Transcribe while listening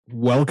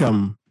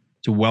Welcome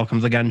to Welcome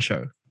to the Gun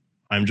Show.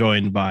 I'm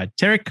joined by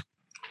Tarek.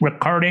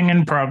 Recording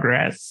in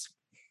progress.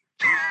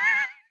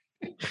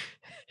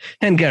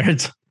 And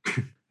Garrett.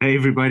 Hey,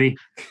 everybody.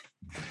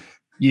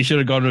 You should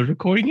have gone with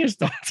recording has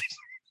started.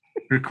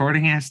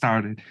 Recording has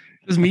started.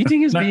 This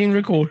meeting is being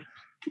recorded.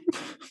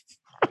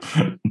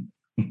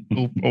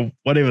 or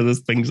whatever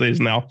this thing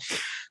says now.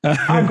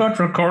 I've got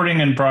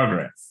recording in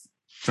progress.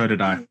 So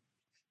did I.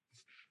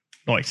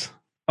 Nice.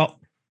 Oh,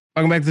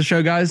 welcome back to the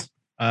show, guys.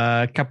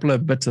 A couple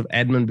of bits of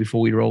admin before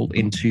we roll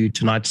into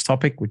tonight's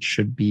topic, which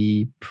should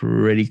be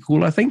pretty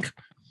cool, I think.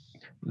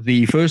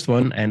 The first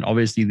one, and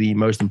obviously the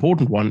most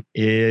important one,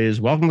 is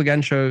Welcome to the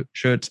Gun Show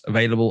shirts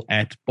available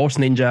at Boss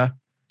Ninja.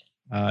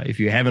 If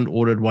you haven't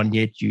ordered one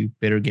yet, you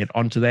better get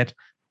onto that.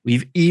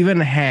 We've even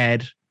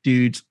had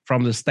dudes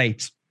from the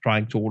States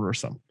trying to order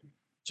some.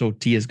 So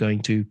T is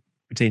going to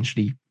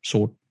potentially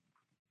sort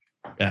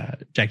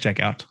Jack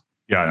out.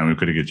 Yeah, and we've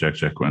got to get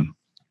Jack one.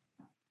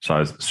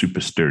 Size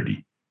super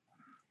sturdy.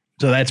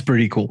 So that's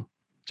pretty cool.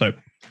 So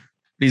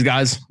these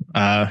guys,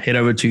 head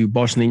over to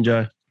Boss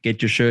Ninja, get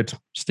your shirt,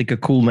 stick a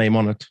cool name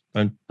on it.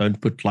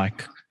 Don't put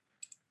like,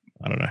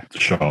 I don't know.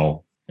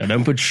 Shawl. Yeah,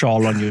 don't put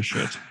Shawl on your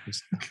shirt.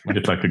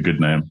 It's like a good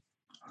name.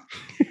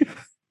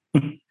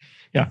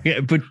 yeah,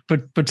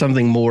 put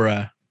something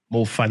more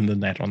fun than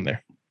that on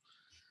there.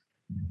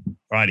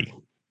 Righty.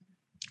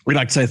 We'd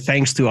like to say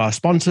thanks to our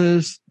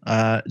sponsors,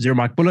 Zero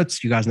Mike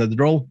Bullets. You guys know the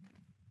drill.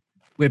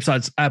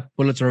 Website's up,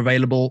 bullets are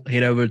available.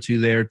 Head over to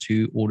there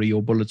to order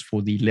your bullets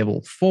for the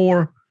level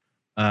 4.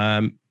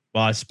 Well,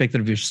 I suspect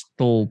that if you're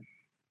still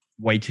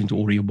waiting to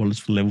order your bullets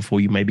for level 4,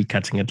 you may be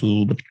cutting it a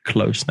little bit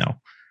close now.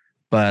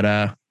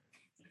 But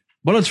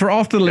bullets for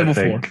after the level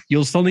 4,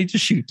 you'll still need to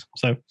shoot.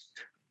 So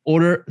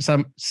order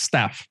some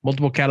stuff,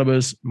 multiple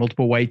calibers,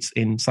 multiple weights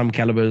in some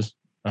calibers,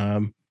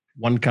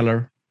 one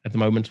color at the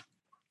moment,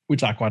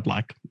 which I quite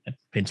like. That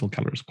pencil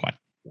color is quite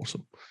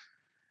awesome.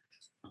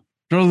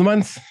 Drill of the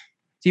month.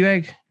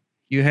 T-Bag,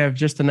 you have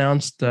just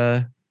announced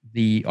the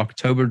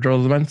October drill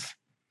of the month.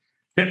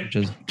 Yep. Which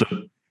is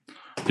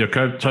the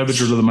October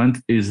drill of the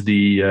month is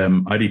the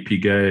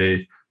IDP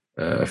GAY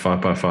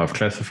 5x5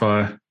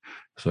 classifier.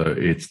 So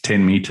it's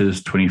 10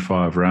 meters,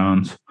 25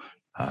 rounds.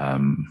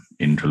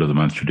 In drill of the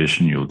month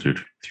tradition, you'll do it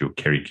with your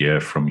carry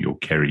gear from your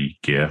carry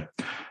gear.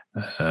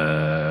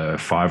 5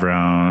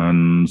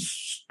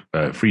 rounds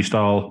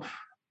freestyle.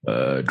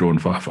 Drawn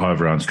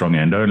 5 rounds strong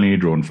hand only,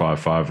 drawn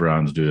 5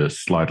 rounds, do a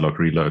slide lock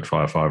reload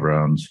 5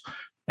 rounds,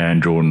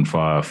 and drawn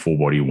 4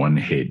 body 1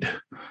 head.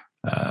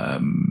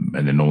 And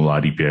then all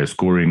IDPA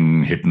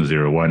scoring, hitting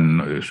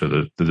 0-1. So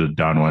the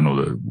down one, or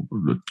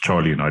the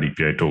Charlie and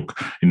IDPA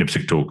talk, in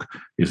IPSC talk,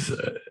 is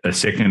a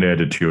second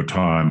added to your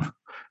time.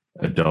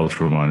 A delta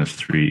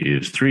 -3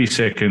 is 3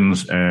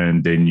 seconds,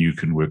 and then you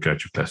can work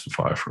out your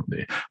classifier from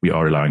there. We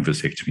are allowing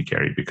vasectomy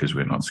carry because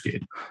we're not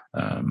scared.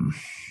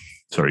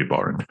 Sorry,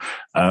 Barend.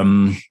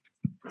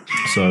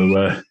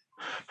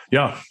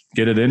 Yeah,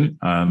 get it in.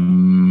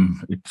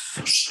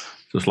 It's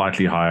a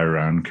slightly higher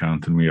round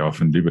count than we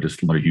often do, but it's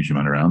still not a huge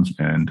amount of rounds,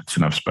 and it's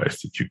enough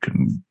space that you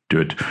can do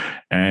it.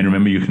 And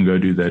remember, you can go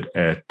do that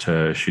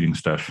at Shooting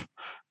Stuff.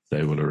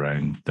 They will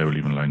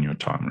even loan you a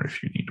timer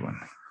if you need one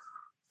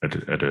at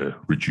a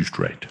reduced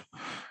rate.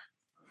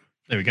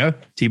 There we go.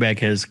 T-Bag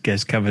has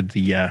covered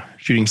the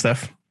Shooting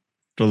Stuff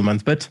drill of the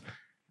month bit.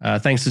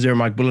 Thanks to Zero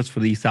Mike Bullets for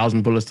the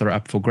 1,000 bullets that are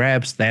up for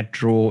grabs. That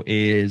draw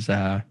is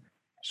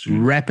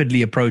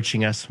rapidly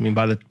approaching us. I mean,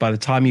 by the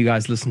time you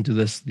guys listen to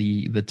this,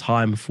 the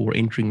time for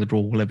entering the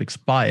draw will have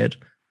expired,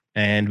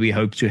 and we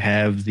hope to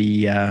have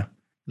the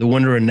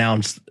winner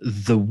announced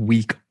the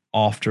week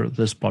after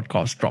this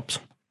podcast drops.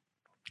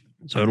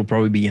 So it'll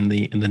probably be in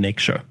the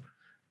next show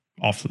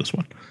after this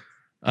one.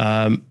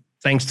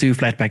 Thanks to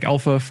Flatback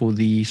Alpha for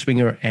the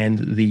swinger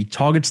and the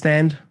target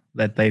stand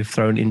that they've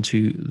thrown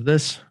into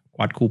this.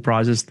 Quite cool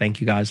prizes.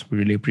 Thank you, guys. We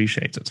really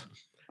appreciate it.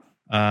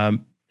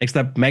 Next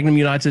up, Magnum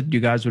United. You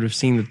guys would have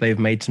seen that they've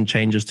made some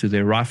changes to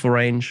their rifle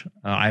range.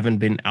 I haven't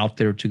been out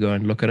there to go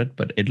and look at it,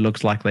 but it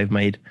looks like they've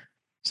made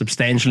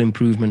substantial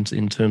improvements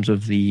in terms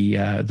of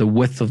the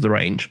width of the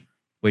range,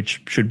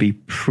 which should be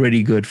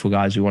pretty good for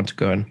guys who want to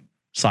go and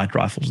sight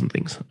rifles and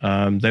things.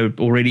 They've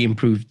already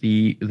improved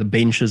the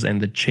benches and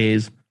the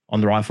chairs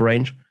on the rifle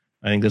range.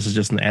 I think this is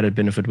just an added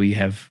benefit where you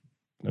have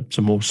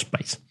some more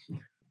space.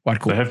 Quite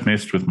cool. They have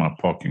messed with my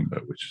parking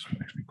though, which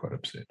makes me quite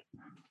upset.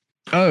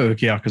 Oh,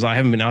 yeah, because I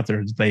haven't been out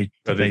there. They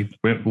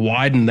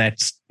widen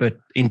that bit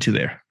into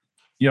there.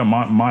 Yeah,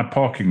 my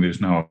parking, there's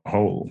now a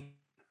hole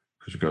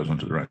because it goes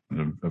onto the right.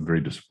 I'm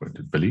very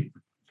disappointed. Billy?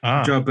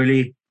 Good job,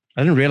 Billy.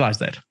 I didn't realize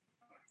that.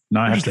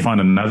 Now I have to find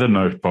another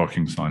no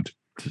parking sign to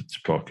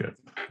park at.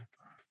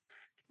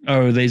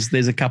 Oh,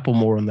 there's a couple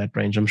more on that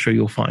range. I'm sure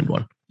you'll find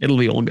one. It'll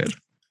be all good.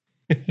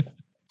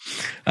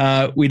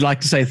 We'd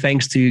like to say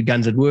thanks to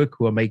Guns at Work,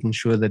 who are making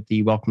sure that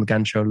the Welcome to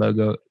Gun Show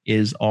logo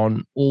is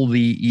on all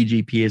the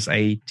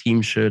EGPSA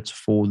team shirts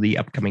for the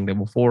upcoming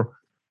level 4.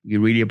 We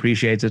really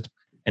appreciate it.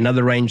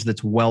 Another range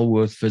that's well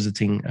worth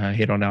visiting.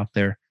 Head on out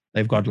there.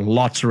 They've got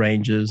lots of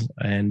ranges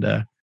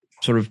and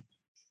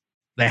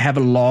they have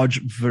a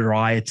large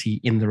variety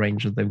in the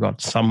range that they've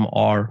got. Some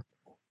are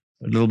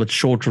a little bit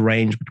shorter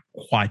range, but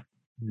quite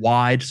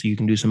wide, so you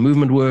can do some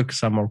movement work.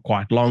 Some are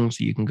quite long,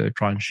 so you can go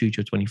try and shoot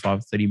your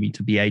 25, 30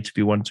 meter B8 if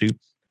you want to.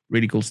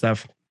 Really cool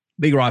stuff.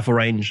 Big rifle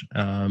range.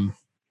 And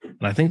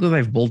I think that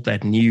they've built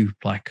that new,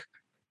 like,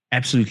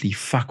 absolutely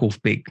fuck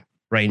off big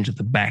range at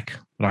the back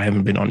that I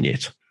haven't been on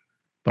yet,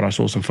 but I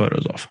saw some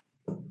photos of.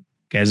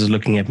 Gaz is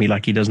looking at me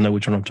like he doesn't know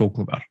which one I'm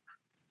talking about.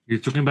 You're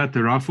talking about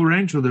the rifle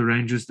range or the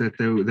ranges that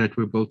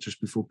were built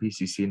just before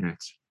PCC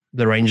nets?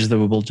 The ranges that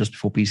were built just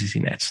before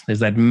PCC nets.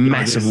 There's that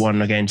massive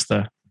one against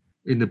the...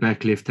 In the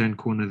back left-hand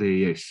corner there,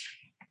 yes.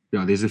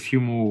 Yeah, there's a few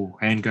more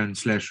handgun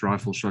 /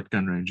 rifle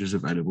shotgun ranges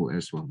available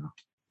as well now.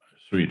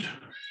 Sweet.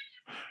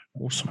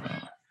 Awesome.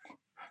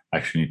 I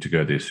actually need to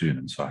go there soon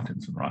and sight in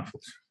some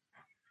rifles.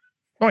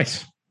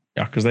 Nice.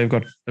 Yeah, because they've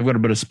got a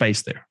bit of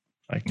space there.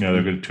 Like, Yeah,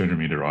 they've got a 200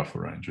 meter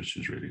rifle range, which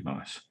is really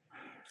nice.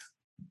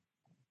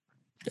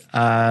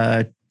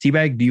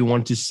 T-Bag, do you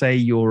want to say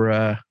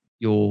your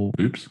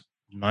Oops.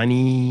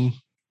 90?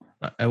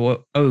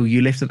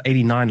 You left at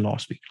 89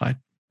 last week, right?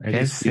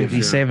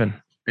 87.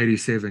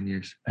 87,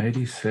 yes.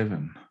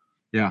 87.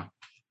 Yeah.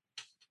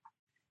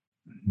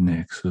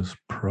 Nexus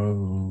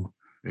Pro.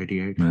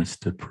 88.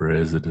 Mr.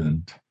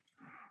 President.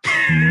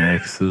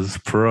 Nexus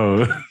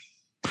Pro.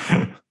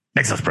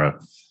 Nexus Pro.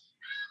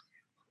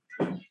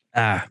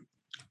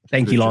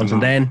 Thank you, Lance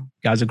and Dan.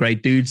 You guys are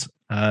great dudes.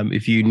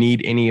 If you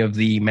need any of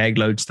the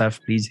Magload stuff,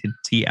 please hit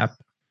T up.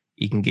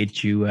 He can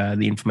get you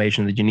the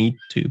information that you need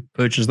to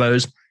purchase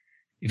those.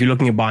 If you're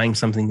looking at buying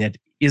something that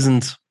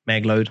isn't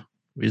Magload,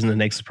 or isn't a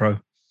Nexus Pro,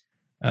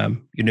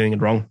 you're doing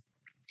it wrong.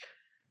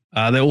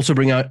 They also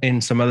bring out in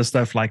some other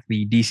stuff like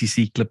the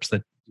DCC clips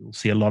that you'll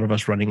see a lot of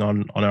us running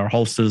on our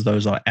holsters.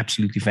 Those are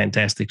absolutely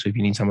fantastic. So if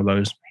you need some of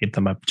those, hit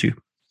them up too.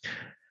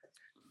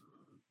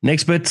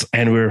 Next bit,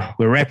 and we're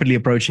rapidly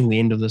approaching the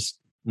end of this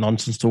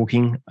nonsense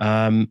talking.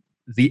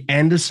 The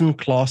Anderson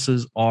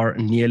classes are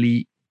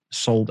nearly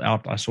sold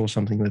out. I saw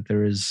something that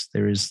there is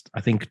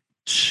I think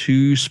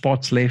 2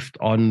 spots left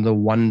on the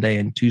 1 day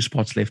and 2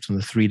 spots left on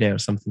the 3 day or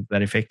something to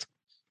that effect.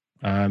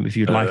 If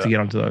you'd like to get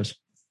onto those.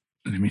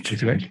 Let me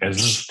check.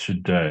 As of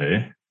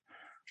today,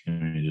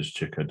 let me just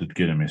check. I did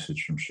get a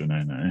message from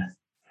Shanae.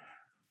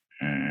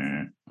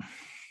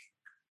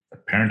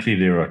 Apparently,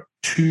 there are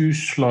 2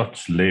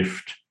 slots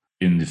left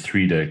in the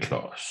 3 day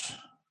class.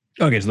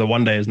 Okay, so the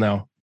 1 day is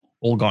now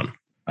all gone.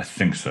 I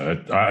think so.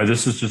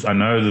 This is just, I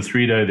know the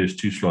 3 day, there's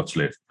 2 slots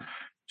left.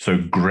 So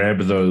grab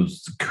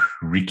those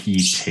creaky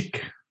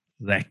tick.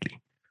 Exactly.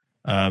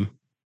 But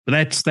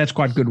that's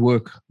quite good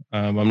work.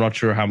 I'm not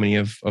sure how many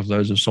of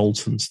those have sold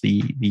since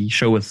the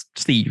show with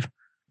Steve,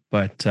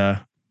 but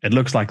it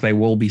looks like they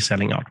will be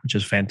selling out, which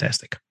is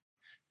fantastic.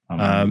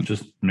 I'm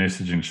just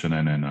messaging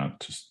Shanae now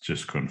to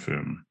just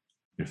confirm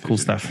if cool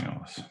there's stuff. anything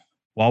else.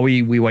 While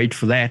we wait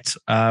for that,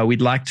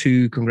 we'd like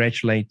to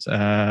congratulate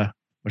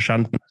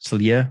Mashant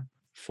Salier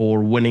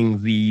for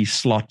winning the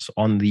slot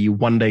on the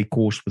 1 day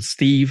course with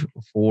Steve,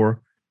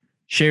 for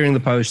sharing the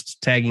post,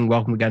 tagging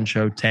Welcome to Gun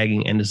Show,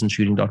 tagging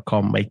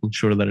AndersonShooting.com, making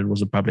sure that it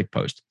was a public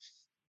post.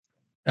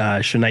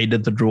 Shanae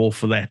did the draw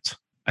for that,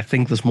 I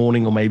think this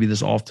morning or maybe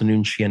this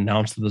afternoon. She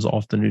announced it this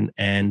afternoon,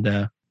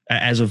 and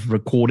as of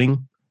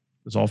recording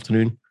this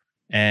afternoon,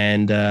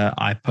 and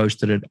I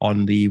posted it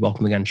on the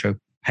Welcome to Gun Show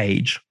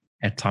page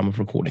at time of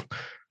recording.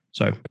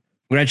 So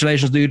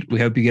congratulations, dude. We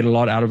hope you get a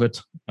lot out of it.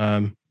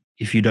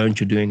 If you don't,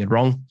 you're doing it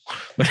wrong.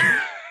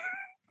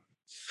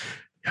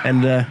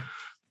 And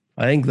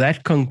I think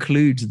that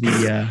concludes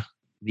the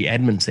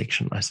admin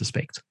section, I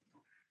suspect.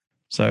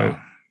 So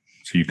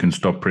you can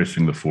stop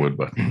pressing the forward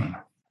button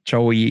now.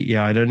 Shall we?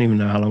 Yeah, I don't even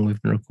know how long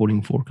we've been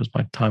recording for because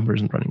my timer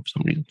isn't running for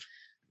some reason.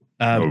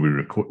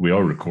 We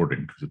are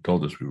recording because it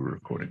told us we were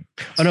recording.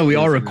 I know we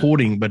are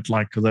recording, but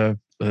like the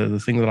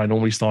thing that I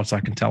normally start so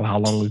I can tell how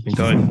long we've been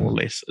going more or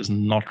less is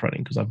not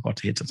running because I've got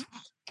to hit it.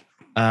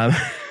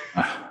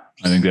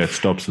 I think that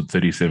stops at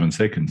 37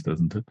 seconds,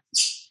 doesn't it?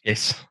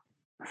 Yes.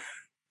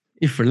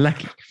 If we're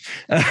lucky.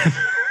 I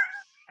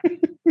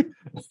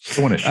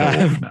want to show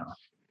off now.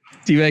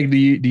 T-Bag, do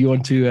you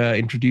want to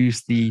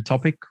introduce the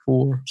topic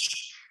for?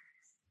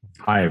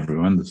 Hi,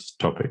 everyone. This is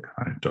Topic.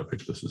 Hi, Topic.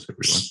 This is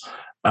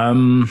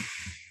everyone.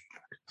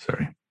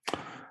 Sorry.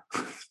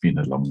 It's been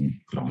a long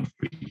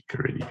week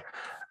already.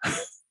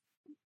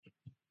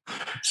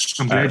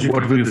 I'm glad you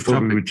what we thought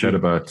topic we would chat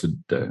about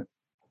today.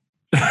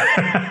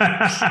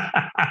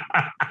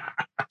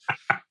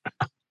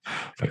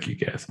 Fuck you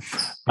guys.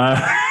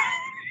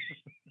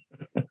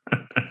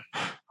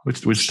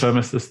 Which toe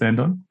must I stand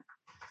on?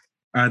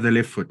 The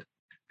left foot.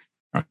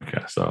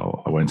 Okay,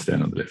 so I won't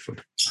stand on the left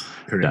foot.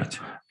 Correct.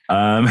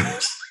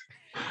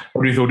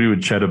 What we thought we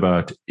would chat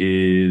about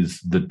is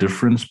the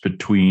difference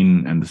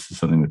between, and this is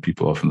something that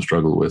people often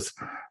struggle with,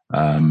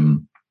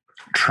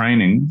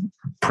 training,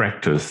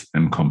 practice,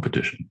 and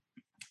competition.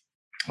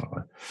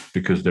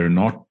 Because they're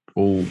not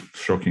all,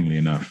 shockingly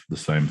enough, the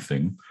same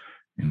thing.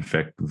 In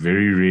fact,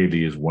 very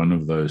rarely is one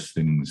of those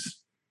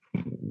things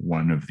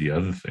one of the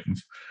other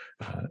things.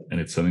 And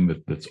it's something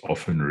that's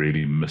often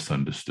really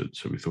misunderstood.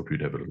 So we thought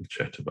we'd have a little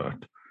chat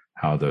about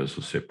how those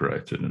are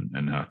separated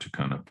and how to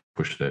kind of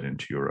push that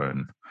into your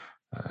own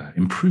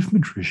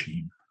improvement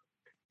regime.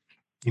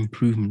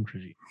 Improvement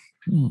regime.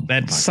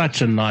 That's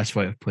such a nice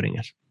way of putting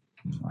it.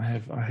 I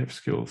have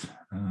skills.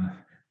 I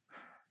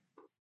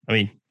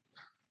mean,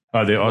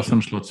 there are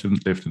some slots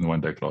left in the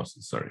one-day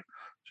classes. Sorry.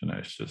 So no,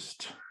 it's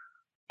just...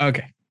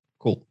 Okay,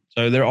 cool.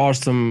 So there are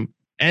some,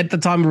 at the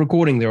time of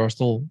recording, there are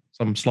still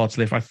some slots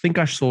left. I think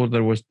I saw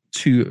there was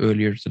 2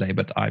 earlier today,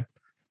 but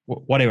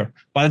whatever.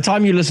 By the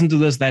time you listen to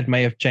this, that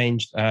may have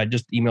changed.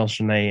 Just email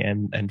Shanae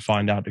and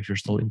find out if you're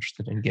still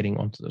interested in getting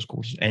onto those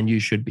courses. And you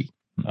should be.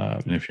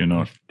 And if you're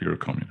not, you're a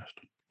communist.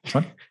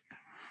 What?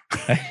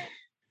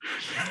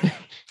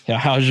 Yeah,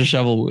 how's your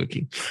shovel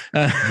working?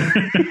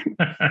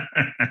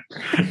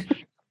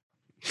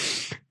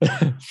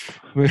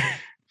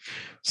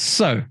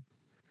 So,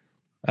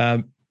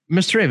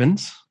 Mr.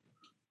 Evans,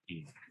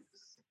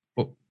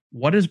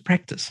 what is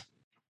practice?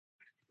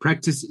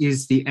 Practice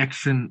is the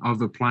action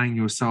of applying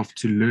yourself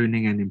to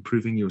learning and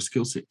improving your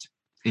skill set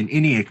in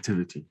any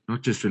activity,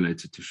 not just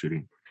related to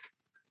shooting.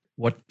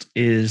 What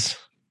is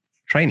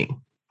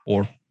training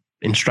or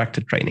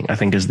instructor training? I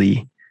think is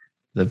the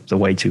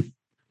way to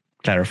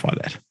clarify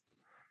that.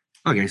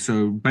 Okay,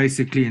 so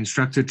basically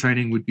instructor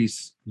training would be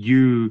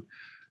you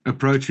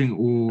approaching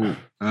or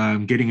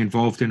getting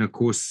involved in a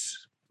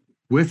course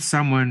with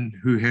someone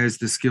who has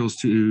the skills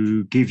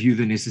to give you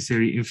the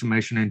necessary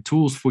information and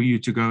tools for you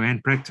to go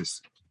and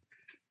practice.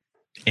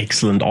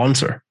 Excellent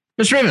answer.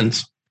 Mr.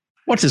 Evans,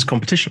 what is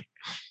competition?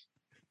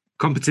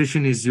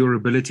 Competition is your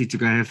ability to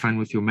go have fun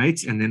with your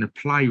mates and then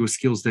apply your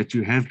skills that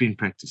you have been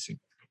practicing.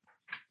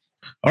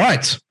 All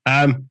right.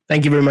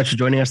 Thank you very much for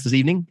joining us this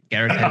evening.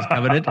 Garrett has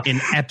covered it in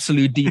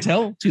absolute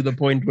detail to the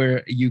point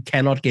where you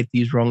cannot get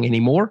these wrong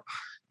anymore.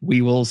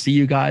 We will see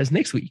you guys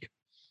next week.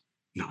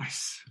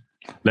 Nice.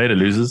 Later,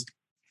 losers.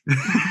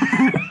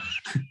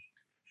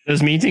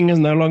 This meeting is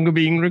no longer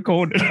being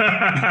recorded.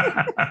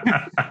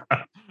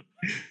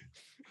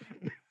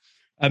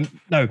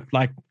 No,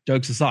 like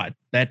jokes aside,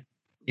 that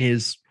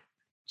is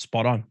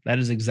spot on. That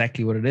is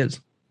exactly what it is.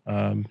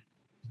 I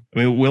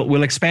mean,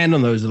 we'll expand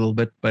on those a little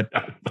bit, but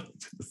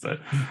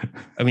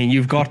I mean,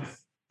 you've got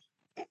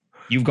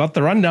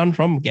the rundown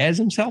from Gaz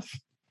himself.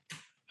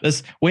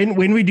 This when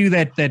we do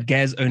that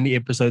Gaz only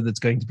episode that's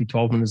going to be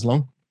 12 minutes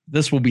long,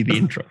 this will be the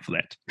intro for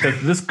that.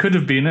 This could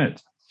have been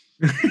it.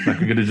 Like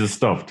we could have just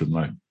stopped and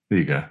like, there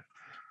you go.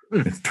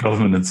 It's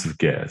 12 minutes of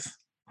Gaz.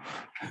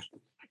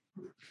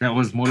 That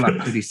was more like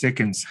 30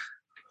 seconds.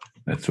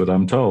 That's what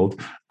I'm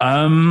told.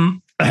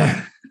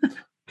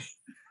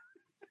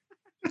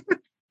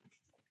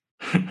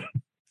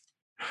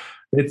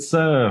 Let's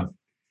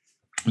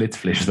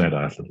flesh that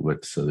out a little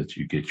bit so that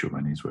you get your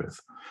money's worth.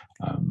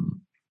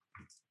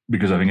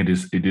 Because I think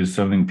it is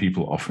something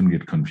people often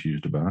get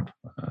confused about.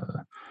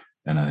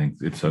 And I think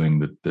it's something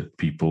that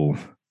people,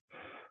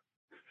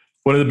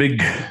 one of the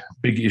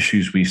big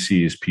issues we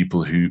see is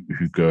people who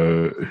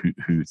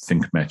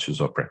think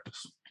matches are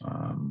practice.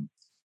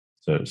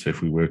 So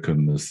if we work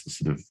on this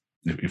sort of,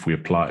 if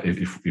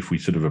we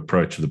sort of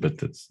approach the bit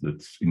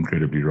that's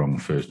incredibly wrong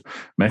first,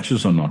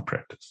 matches are not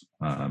practice.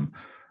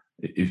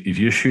 If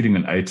you're shooting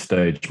an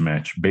 8-stage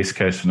match, best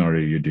case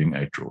scenario, you're doing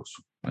 8 draws.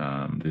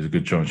 There's a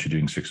good chance you're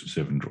doing 6 or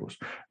 7 draws.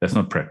 That's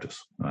not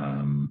practice.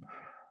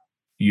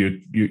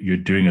 You're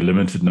doing a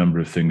limited number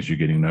of things. You're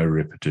getting no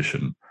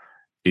repetition.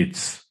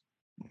 It's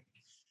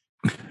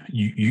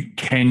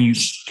can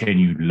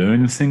you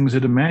learn things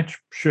at a match?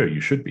 Sure,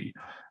 you should be,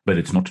 but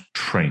it's not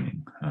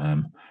training.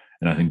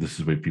 And I think this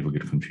is where people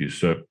get confused.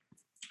 So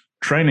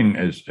training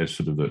as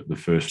sort of the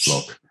first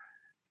block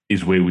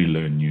is where we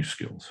learn new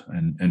skills.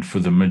 And for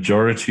the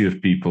majority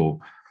of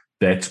people,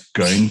 that's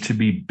going to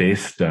be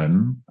best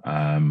done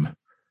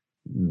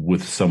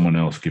with someone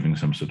else giving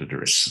some sort of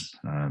direction.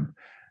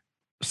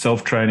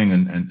 Self-training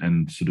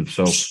and sort of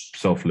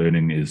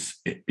self-learning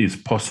is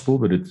possible,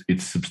 but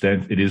it's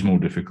substantial. It is more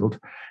difficult,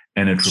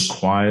 and it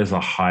requires a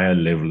higher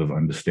level of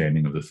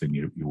understanding of the thing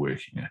you're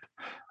working at,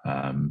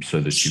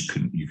 so that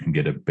you can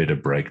get a better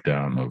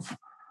breakdown of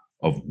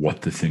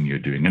what the thing you're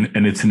doing.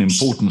 And it's an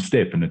important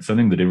step, and it's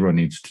something that everyone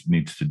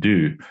needs to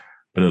do.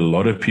 But a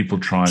lot of people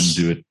try and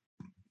do it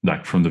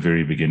like from the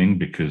very beginning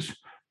because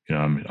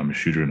I'm a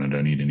shooter and I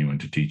don't need anyone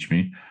to teach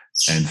me,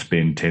 and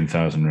spend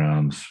 10,000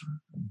 rounds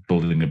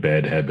building a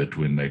bad habit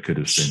when they could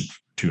have spent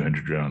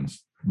 200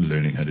 rounds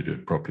learning how to do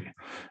it properly.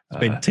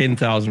 Spend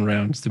 10,000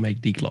 rounds to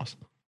make D-class.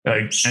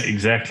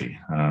 Exactly.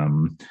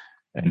 And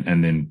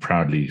then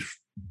proudly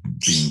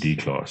being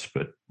D-class.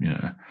 But,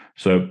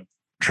 so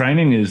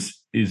training is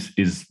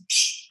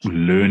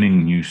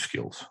learning new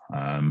skills.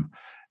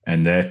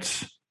 And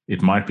that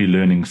it might be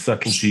learning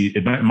subtlety.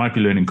 It might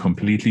be learning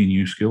completely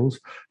new skills.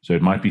 So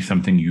it might be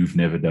something you've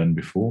never done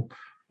before,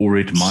 or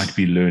it might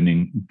be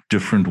learning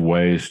different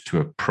ways to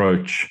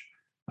approach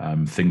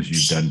things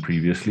you've done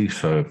previously.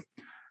 So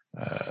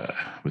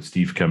with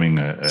Steve coming,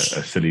 a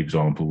silly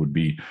example would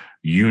be,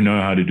 you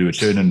know how to do a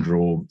turn and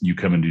draw. You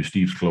come and do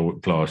Steve's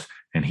class,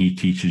 and he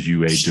teaches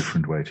you a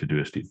different way to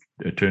do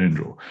a turn and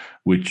draw,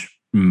 which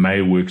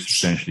may work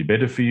substantially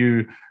better for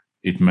you.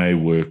 It may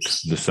work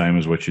the same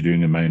as what you're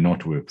doing. It may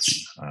not work for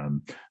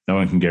you. No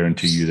one can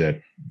guarantee you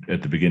that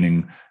at the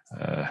beginning.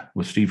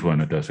 With Steve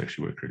one, it does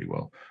actually work really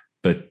well.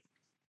 But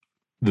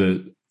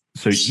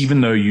so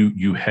even though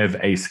you have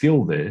a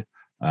skill there,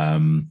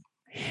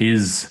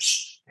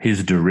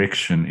 his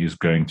direction is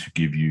going to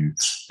give you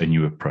a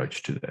new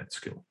approach to that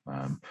skill.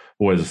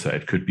 Or as I say,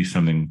 it could be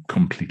something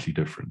completely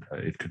different.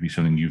 It could be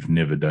something you've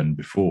never done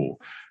before.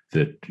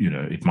 That,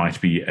 it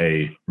might be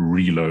a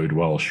reload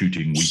while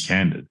shooting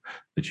weak-handed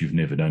that you've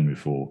never done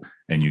before,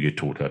 and you get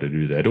taught how to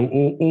do that.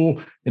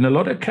 Or in a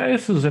lot of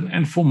cases,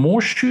 and for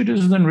more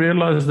shooters than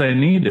realize they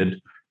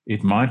needed,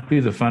 it might be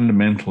the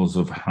fundamentals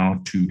of how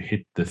to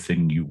hit the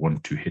thing you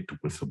want to hit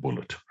with a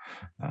bullet,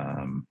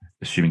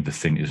 assuming the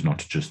thing is not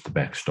just the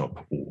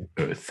backstop or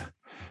earth.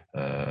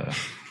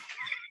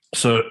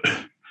 So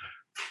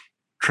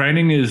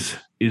training is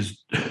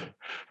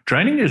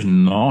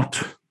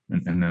not,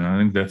 and I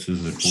think that's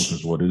as important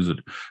as what is it.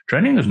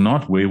 Training is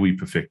not where we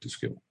perfect a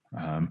skill.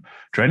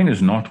 Training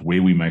is not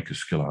where we make a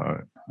skill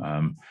our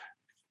own.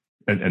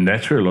 And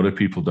that's where a lot of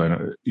people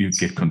you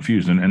get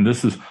confused. And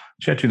this is,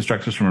 chat to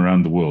instructors from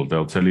around the world.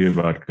 They'll tell you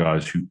about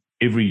guys who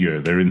every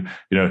year they're in,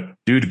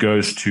 dude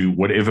goes to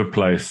whatever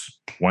place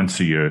once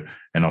a year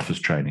and offers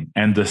training.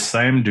 And the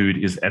same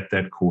dude is at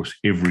that course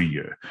every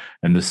year.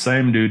 And the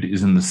same dude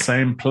is in the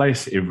same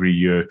place every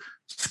year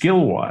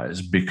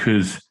skill-wise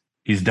because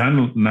he's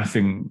done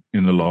nothing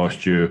in the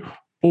last year,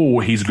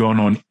 or he's gone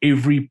on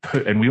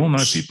and we all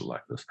know people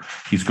like this.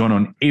 He's gone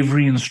on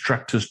every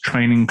instructor's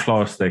training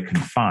class they can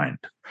find.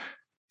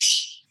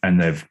 And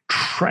they've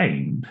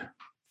trained,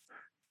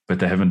 but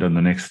they haven't done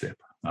the next step.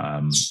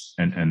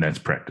 And that's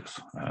practice.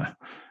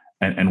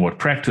 And what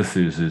practice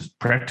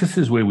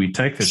is where we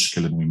take that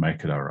skill and we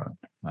make it our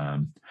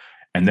own.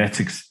 And that's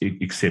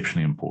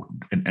exceptionally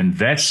important. And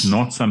that's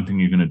not something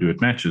you're going to do at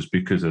matches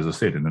because, as I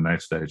said, in an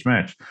 8-stage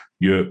match,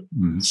 you're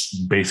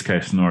best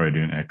case scenario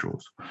doing 8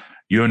 draws.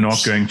 You're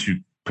not going to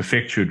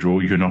perfect your draw.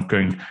 You're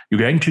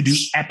going to do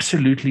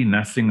absolutely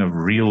nothing of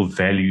real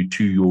value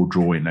to your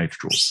draw in 8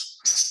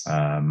 draws.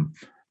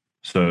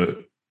 So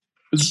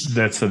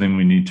that's something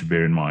we need to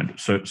bear in mind.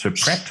 So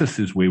practice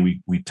is where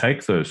we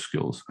take those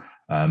skills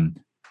and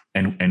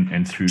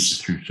through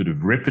sort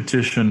of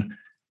repetition.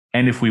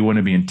 And if we want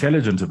to be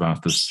intelligent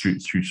about this,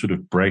 through sort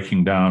of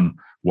breaking down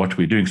what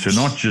we're doing. So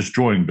not just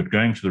drawing, but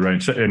going to the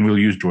range. So, and we'll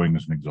use drawing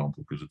as an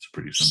example because it's a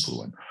pretty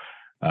simple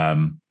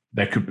one.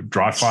 That could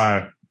dry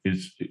fire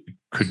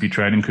could be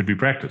training, could be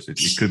practice. It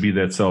could be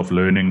that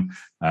self-learning,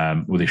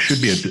 or there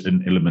should be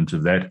an element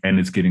of that, and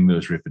it's getting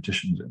those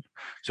repetitions in.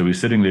 So we're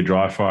sitting there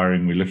dry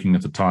firing, we're looking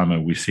at the timer,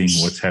 we're seeing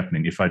what's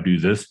happening. If I do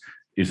this,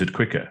 is it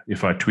quicker?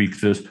 If I tweak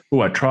this,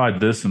 I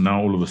tried this, and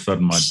now all of a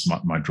sudden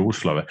my draw's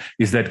slower.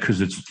 Is that because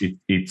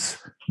it's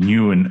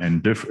new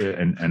and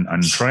different and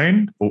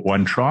untrained or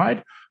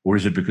untried, or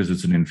is it because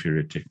it's an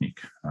inferior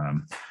technique?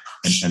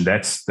 And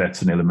that's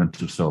an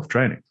element of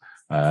self-training.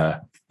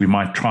 We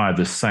might try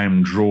the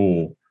same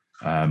draw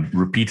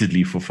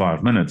repeatedly for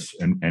 5 minutes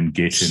and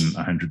get in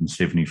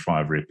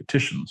 175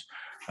 repetitions,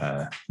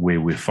 where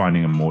we're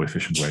finding a more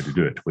efficient way to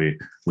do it, where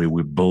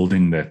we're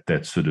building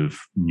that sort of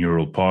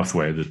neural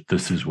pathway that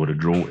this is what a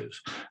draw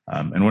is.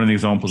 And one of the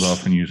examples I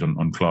often use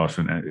on class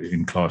and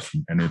in class,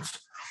 and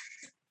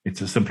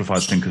it's a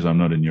simplified thing because I'm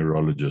not a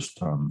neurologist,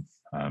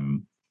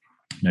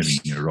 maybe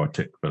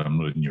neurotic, but I'm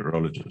not a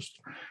neurologist,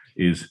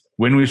 is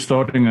when we're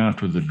starting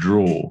out with a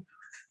draw,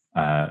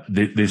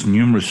 there's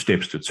numerous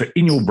steps to it. So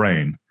in your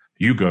brain,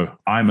 you go,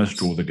 I must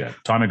draw the gun.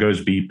 Timer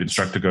goes beep,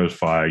 instructor goes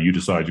fire, you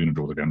decide you're going to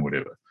draw the gun,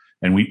 whatever.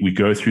 And we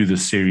go through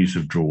this series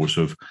of draws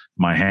of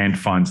my hand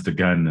finds the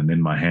gun, and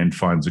then my hand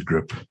finds a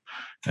grip,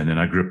 and then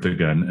I grip the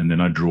gun, and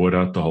then I draw it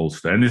out the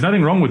holster. And there's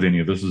nothing wrong with any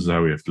of this. This is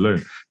how we have to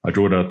learn. I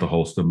draw it out the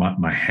holster,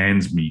 my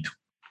hands meet,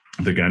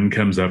 the gun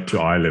comes up to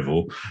eye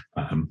level,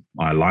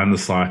 I line the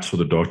sights or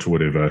the dot or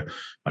whatever,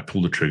 I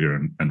pull the trigger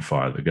and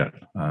fire the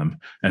gun.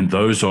 And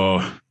those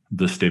are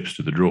the steps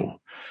to the draw.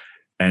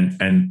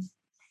 And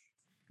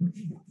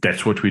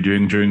that's what we're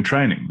doing during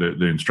training.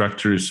 The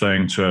instructor is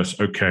saying to us,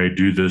 okay,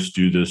 do this,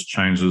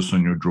 change this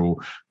on your draw.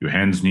 Your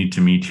hands need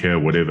to meet here,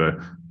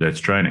 whatever.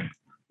 That's training.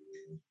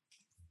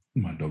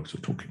 My dogs are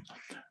talking.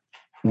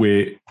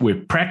 Where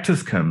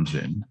practice comes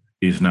in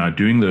is now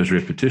doing those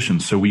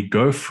repetitions. So we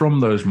go from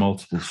those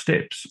multiple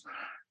steps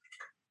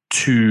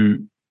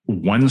to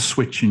one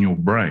switch in your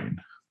brain,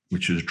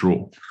 which is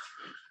draw.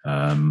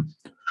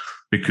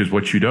 Because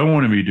what you don't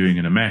want to be doing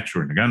in a match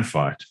or in a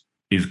gunfight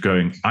is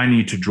going, I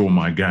need to draw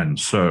my gun,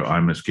 so I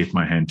must get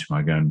my hand to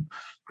my gun,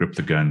 grip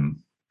the gun,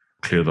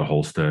 clear the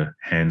holster,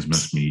 hands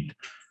must meet.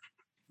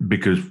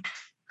 Because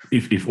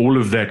if all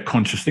of that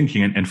conscious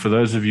thinking, and for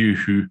those of you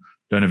who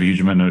don't have a huge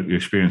amount of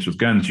experience with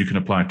guns, you can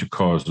apply it to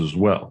cars as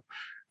well.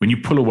 when you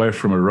pull away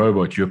from a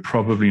robot, you're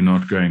probably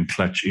not going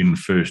clutch in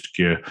first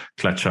gear,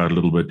 clutch out a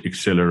little bit,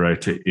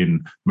 accelerator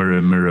in,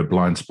 mirror,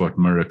 blind spot,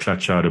 mirror,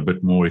 clutch out a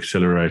bit more,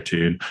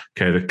 accelerator in.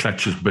 Okay, the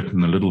clutch is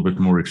bitten, a little bit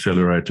more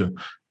accelerator,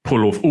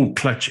 pull off,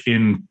 clutch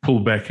in,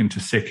 pull back into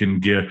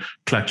second gear,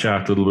 clutch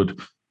out a little bit.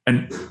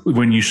 And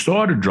when you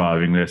started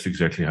driving, that's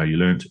exactly how you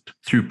learned it.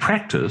 Through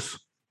practice,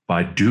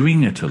 by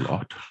doing it a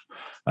lot,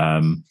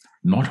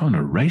 not on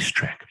a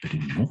racetrack, but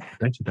in more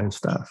day-to-day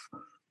stuff.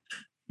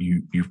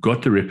 You've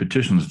got the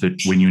repetitions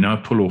that when you now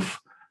pull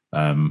off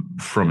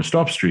from a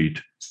stop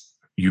street,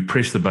 you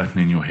press the button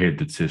in your head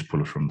that says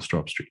pull off from the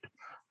stop street.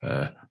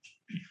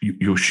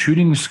 Your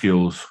shooting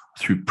skills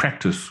through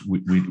practice,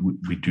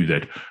 we do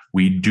that.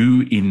 We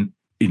do in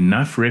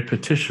enough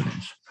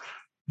repetitions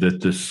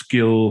that the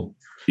skill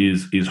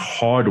is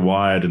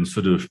hardwired and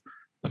sort of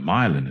the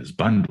myelin is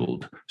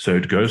bundled. So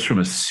it goes from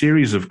a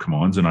series of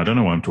commands, and I don't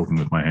know why I'm talking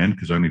with my hand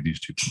because only these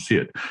two can see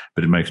it,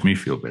 but it makes me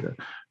feel better.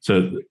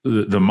 So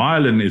the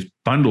myelin is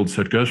bundled,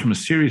 so it goes from a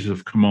series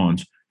of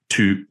commands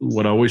to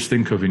what I always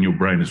think of in your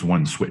brain as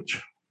one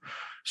switch.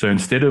 So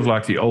instead of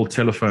like the old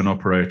telephone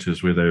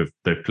operators where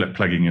they're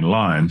plugging in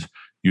lines,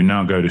 you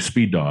now go to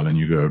speed dial and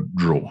you go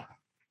draw.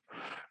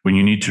 When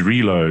you need to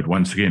reload,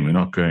 once again, we're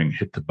not going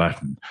hit the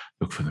button,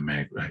 look for the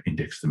mag,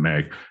 index the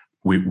mag.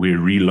 We're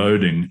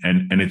reloading,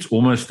 and it's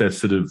almost that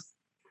sort of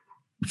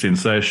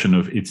sensation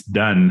of it's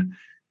done,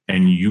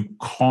 and you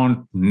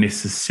can't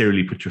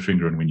necessarily put your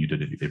finger on when you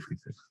did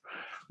everything.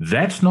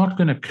 That's not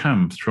going to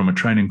come from a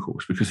training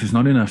course because there's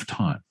not enough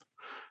time.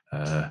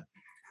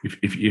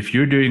 If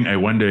you're doing a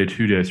 1 day,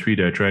 2 day, 3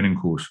 day training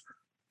course,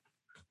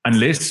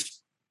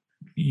 unless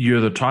you're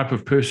the type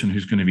of person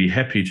who's going to be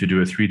happy to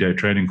do a 3 day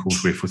training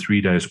course where for 3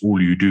 days all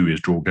you do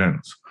is draw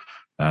guns,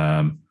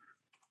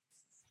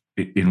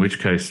 in which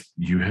case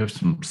you have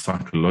some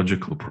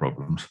psychological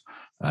problems,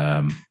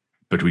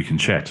 but we can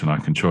chat and I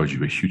can charge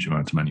you a huge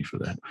amount of money for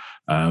that.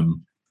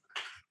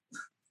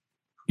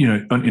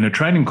 In a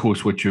training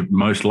course, what you're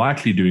most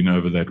likely doing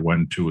over that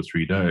 1, 2, or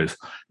 3 days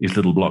is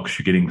little blocks.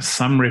 You're getting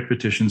some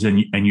repetitions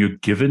and you're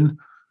given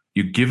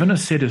a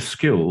set of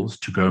skills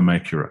to go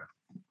make your own.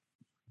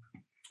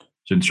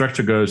 So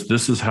instructor goes,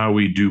 this is how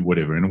we do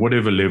whatever, and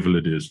whatever level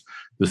it is,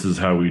 this is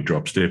how we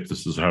drop step,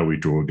 this is how we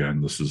draw a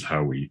gun, this is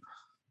how we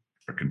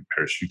fucking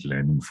parachute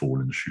landing, fall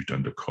and shoot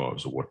under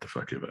cars or what the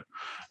fuck ever.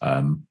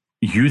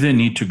 You then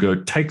need to go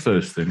take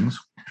those things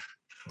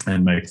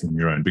and make them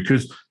your own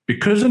because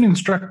an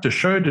instructor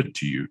showed it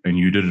to you and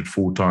you did it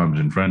 4 times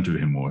in front of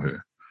him or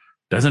her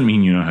doesn't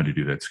mean you know how to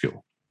do that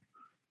skill.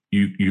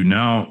 You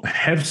now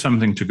have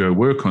something to go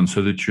work on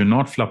so that you're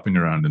not flopping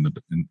around in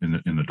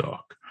the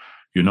dark.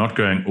 You're not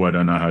going, I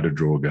don't know how to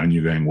draw a gun.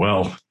 You're going,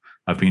 well,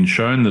 I've been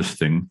shown this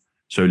thing,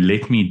 so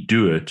let me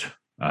do it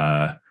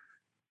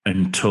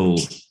until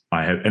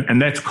I have,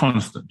 and that's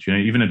constant.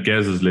 Even at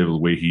Gaz's level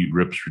where he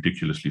rips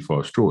ridiculously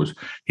fast draws,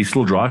 he's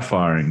still dry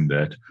firing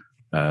that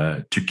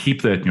to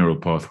keep that neural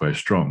pathway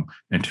strong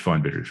and to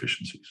find better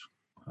efficiencies.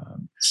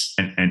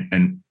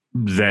 And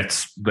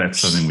that's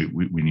something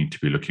we need to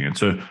be looking at.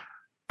 So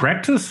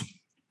practice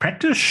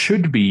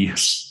should be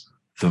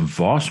the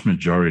vast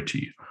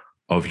majority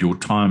of your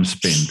time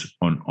spent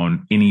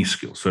on any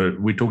skill. So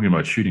we're talking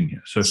about shooting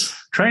here. So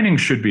training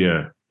should be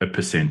a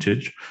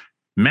percentage.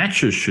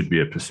 Matches should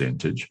be a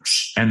percentage,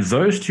 and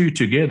those two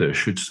together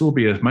should still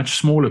be a much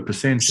smaller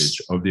percentage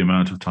of the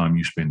amount of time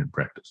you spend in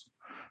practice.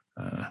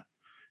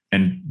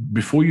 And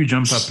before you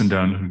jump up and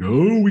down and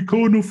go, we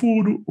can't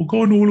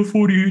all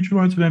afford huge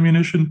amounts of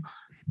ammunition,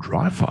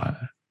 dry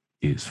fire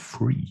is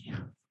free.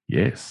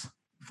 Yes,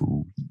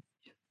 free.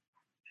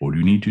 All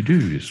you need to do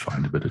is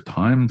find a bit of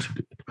time to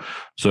do it.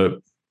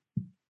 So,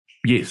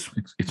 yes,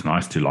 it's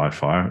nice to live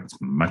fire. It's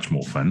much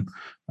more fun,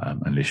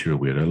 unless you're a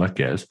weirdo like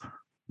Gaz.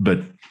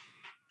 But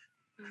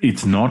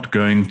it's not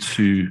going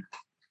to,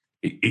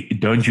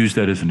 don't use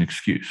that as an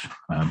excuse.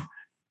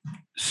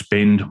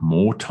 Spend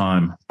more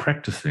time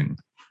practicing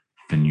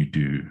than you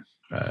do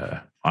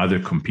either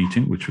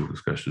competing, which we'll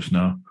discuss just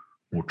now,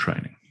 or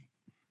training.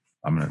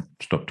 I'm going to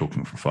stop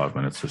talking for 5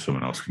 minutes so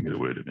someone else can get a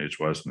word in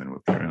edgewise, and then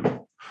we'll carry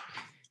on.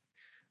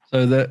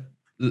 So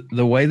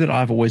the way that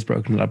I've always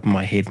broken it up in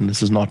my head, and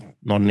this is not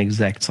an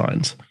exact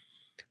science,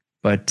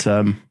 but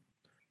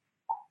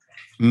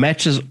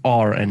matches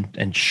are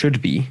and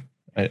should be,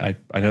 I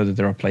know that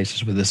there are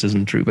places where this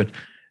isn't true, but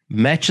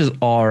matches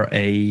are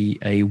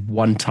a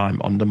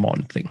one-time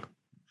on-demand thing.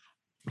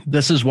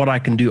 This is what I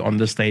can do on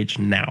this stage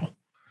now.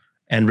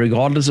 And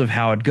regardless of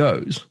how it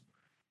goes,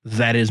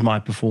 that is my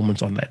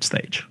performance on that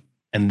stage.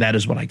 And that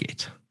is what I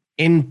get.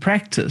 In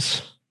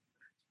practice,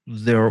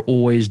 there are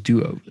always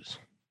do-overs.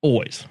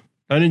 Always.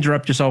 Don't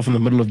interrupt yourself in the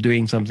middle of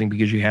doing something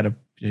because you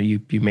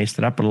messed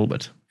it up a little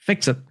bit.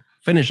 Fix it,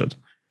 finish it,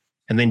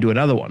 and then do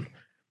another one.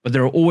 But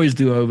there are always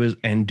do-overs,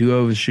 and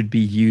do-overs should be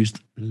used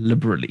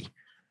liberally.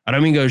 I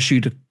don't mean go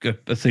shoot a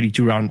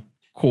 32-round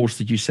course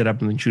that you set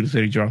up and then shoot a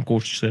 32-round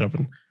course you set up.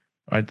 And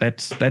right,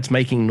 that's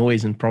making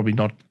noise and probably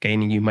not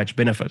gaining you much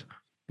benefit.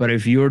 But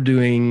if you're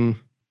doing,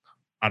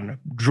 I don't know,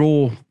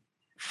 draw,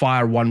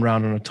 fire 1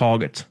 round on a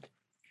target,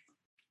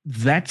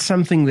 that's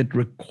something that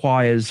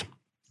requires,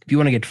 if you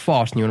want to get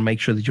fast and you want to make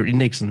sure that your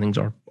index and things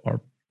are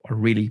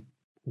really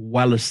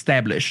well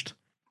established,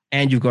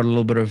 and you've got a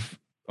little bit of,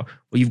 or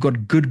you've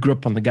got good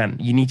grip on the gun,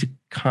 you need to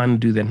kind of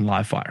do that in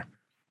live fire.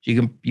 So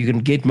you can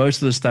get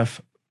most of the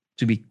stuff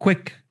to be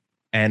quick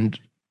and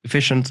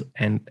efficient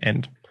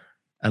and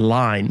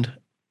aligned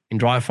in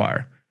dry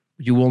fire.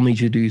 But you will need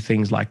to do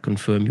things like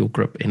confirm your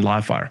grip in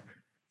live fire.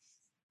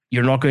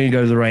 You're not going to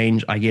go to the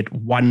range, I get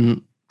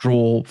one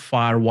draw,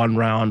 fire one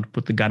round,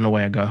 put the gun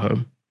away, I go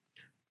home.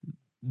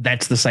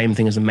 That's the same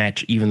thing as a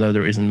match, even though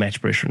there isn't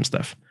match pressure and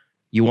stuff.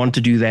 You want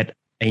to do that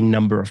a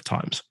number of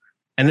times.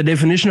 And the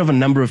definition of a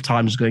number of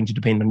times is going to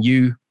depend on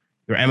you,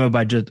 your ammo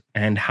budget,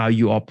 and how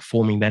you are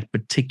performing that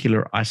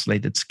particular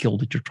isolated skill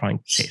that you're trying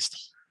to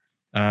test.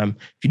 If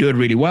you do it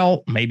really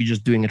well, maybe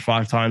just doing it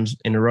 5 times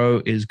in a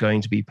row is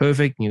going to be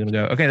perfect. And you're going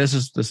to go, okay, this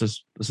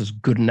is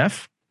good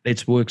enough.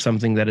 Let's work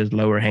something that is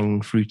lower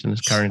hanging fruit and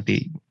is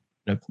currently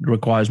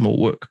requires more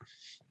work.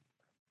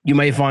 You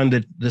may find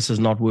that this is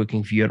not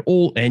working for you at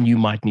all, and you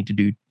might need to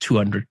do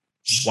 200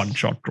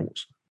 one-shot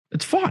draws.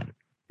 It's fine.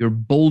 You're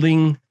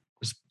building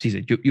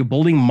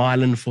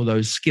myelin for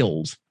those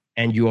skills,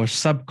 and you are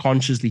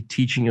subconsciously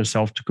teaching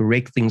yourself to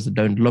correct things that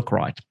don't look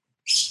right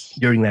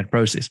during that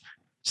process.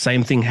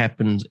 Same thing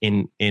happens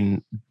in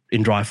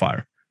dry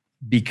fire.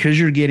 Because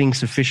you're getting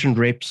sufficient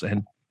reps,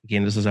 and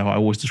again, this is how I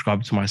always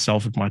describe it to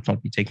myself, it might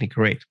not be technically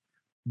correct,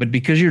 but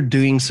because you're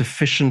doing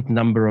sufficient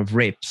number of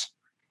reps,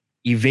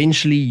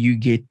 eventually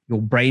your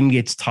brain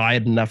gets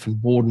tired enough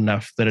and bored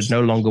enough that it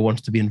no longer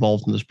wants to be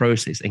involved in this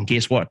process. And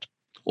guess what?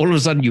 All of a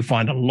sudden you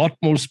find a lot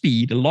more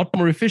speed, a lot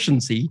more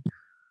efficiency,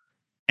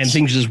 and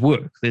things just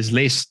work. There's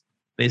less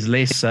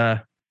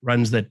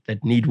runs that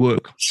need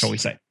work, shall we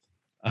say,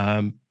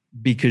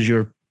 because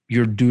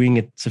you're doing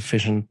it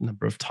sufficient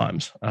number of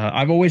times.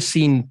 I've always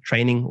seen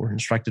training or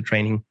instructor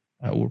training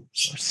or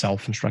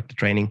self-instructor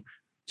training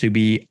to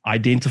be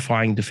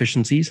identifying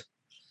deficiencies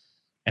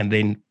and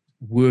then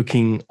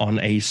working on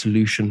a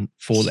solution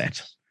for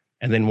that.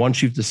 And then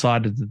once you've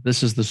decided that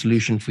this is the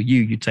solution for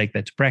you, you take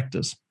that to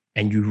practice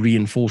and you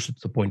reinforce it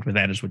to the point where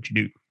that is what you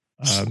do.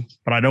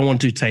 But I don't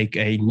want to take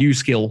a new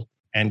skill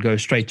and go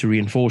straight to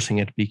reinforcing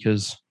it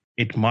because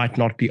it might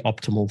not be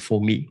optimal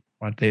for me.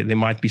 Right? There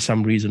might be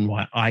some reason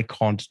why I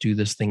can't do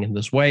this thing in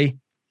this way.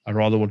 I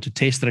rather want to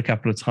test it a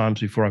couple of times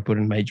before I put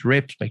in major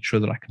reps, make sure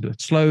that I can do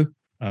it slow.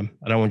 I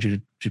don't want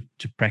you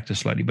to practice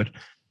slowly, but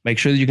make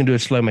sure that you can do it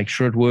slow, make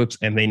sure it works,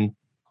 and then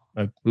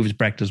move to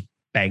practice,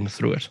 bang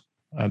through it.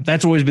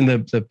 That's always been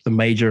the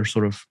major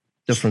sort of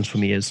difference for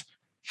me is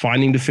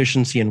finding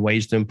deficiency and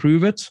ways to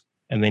improve it,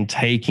 and then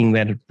taking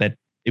that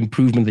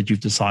improvement that you've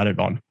decided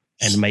on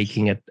and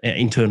making it,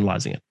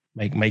 internalizing it,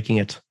 making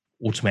it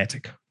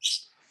automatic.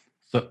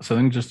 So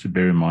something just to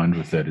bear in mind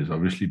with that is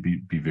obviously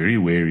be very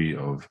wary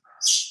of,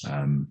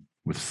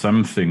 with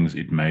some things,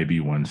 it may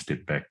be one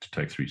step back to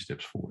take 3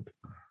 steps forward.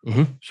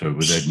 Mm-hmm. So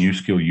with that new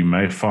skill, you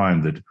may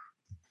find that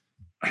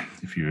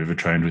if you've ever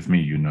trained with me,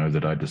 you know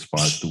that I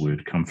despise the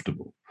word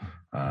comfortable.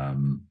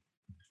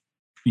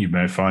 You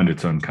may find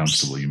it's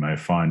uncomfortable. You may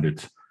find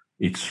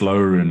it's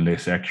slower and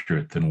less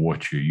accurate than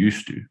what you're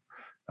used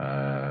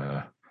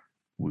to.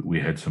 We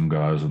had some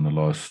guys on the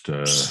last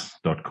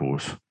dot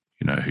course,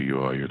 you know who you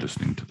are, you're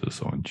listening to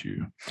this, aren't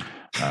you?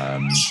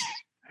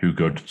 Who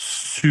got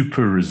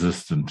super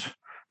resistant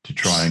to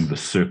trying the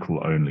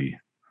circle only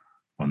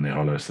on their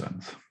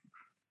Holosuns.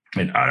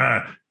 And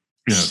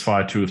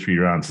fire 2 or 3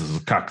 rounds, this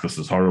is cuck, this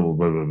is horrible,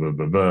 blah, blah, blah,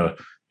 blah, blah.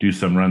 Do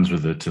some runs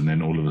with it, and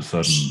then all of a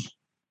sudden,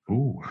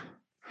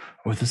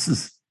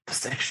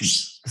 this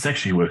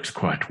actually works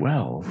quite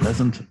well,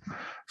 doesn't it?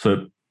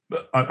 So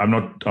I'm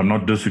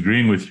not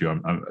disagreeing with you.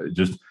 I'm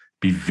just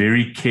be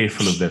very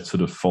careful of that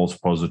sort of false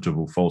positive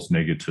or false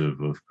negative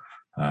of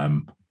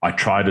I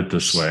tried it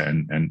this way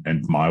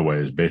and my way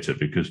is better,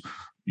 because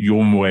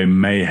your way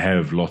may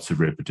have lots of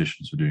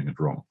repetitions for doing it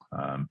wrong.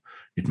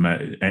 It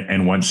may,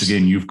 and once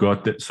again, you've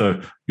got that.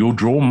 So your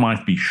draw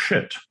might be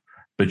shit,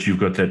 but you've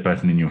got that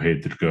button in your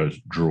head that goes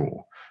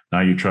draw.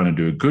 Now you're trying to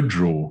do a good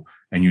draw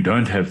and you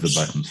don't have the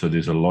button. So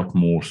there's a lot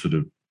more sort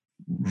of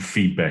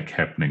feedback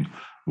happening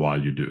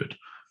while you do it.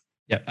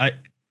 Yeah,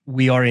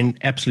 we are in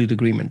absolute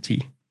agreement,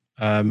 T.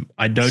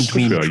 I don't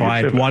mean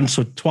try it once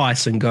or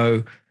twice and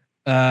go,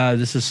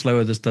 this is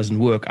slower, this doesn't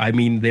work. I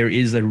mean, there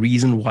is a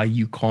reason why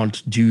you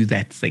can't do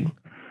that thing,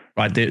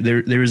 right?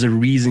 There is a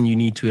reason you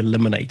need to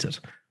eliminate it.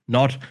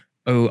 Not,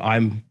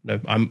 I'm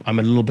a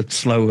little bit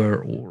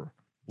slower or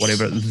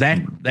whatever.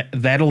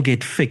 That'll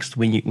get fixed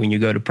when you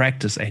go to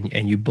practice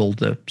and you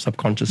build a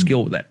subconscious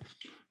skill with that.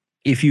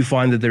 If you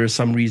find that there is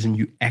some reason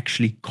you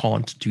actually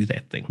can't do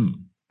that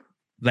thing,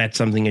 that's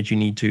something that you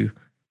need to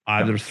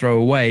either throw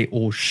away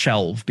or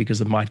shelve, because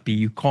it might be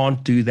you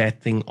can't do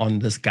that thing on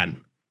this gun.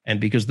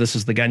 And because this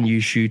is the gun you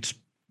shoot,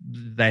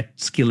 that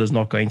skill is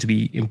not going to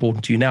be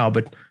important to you now,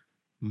 but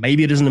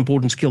maybe it is an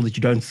important skill that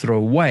you don't throw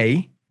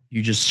away.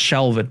 You just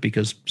shelve it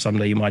because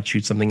someday you might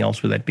shoot something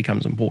else where that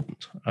becomes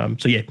important.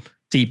 So yeah,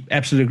 see,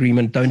 absolute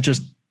agreement. Don't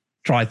just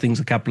try things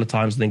a couple of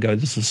times and then go,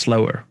 this is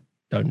slower.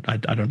 I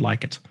don't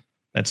like it.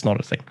 That's not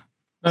a thing.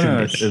 No,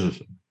 it is a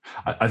thing.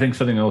 I think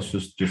something else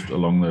just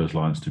along those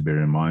lines to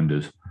bear in mind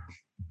is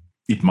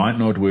it might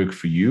not work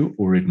for you,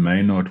 or it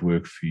may not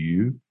work for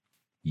you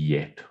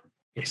yet.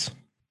 Yes.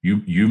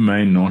 You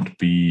may not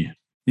be,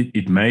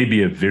 it may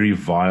be a very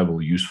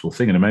viable, useful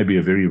thing, and it may be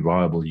a very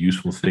viable,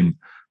 useful thing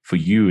for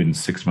you in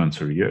 6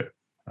 months or a year.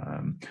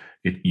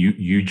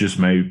 You just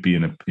may be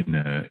in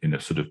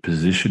a sort of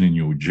position in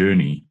your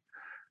journey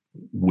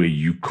where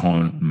you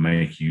can't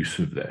make use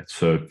of that.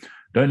 So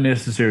don't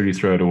necessarily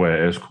throw it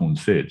away, as Corn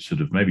said.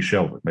 Sort of maybe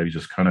shelve it, maybe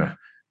just kind of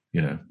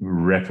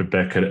wrap it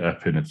back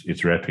up in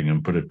its wrapping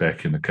and put it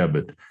back in the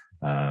cupboard,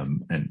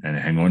 and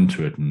hang on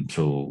to it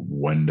until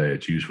one day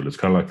it's useful. It's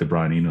kind of like the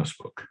Brian Enos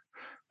book.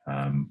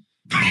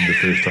 The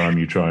first time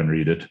you try and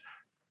read it,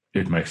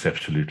 it makes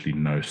absolutely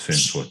no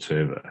sense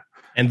whatsoever.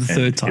 And the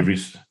third time.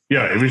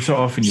 Every so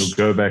often you'll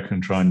go back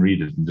and try and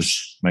read it and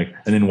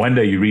then one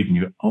day you read and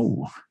you go,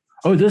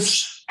 oh,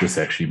 this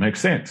actually makes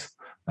sense.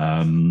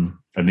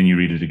 And then you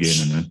read it again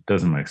and it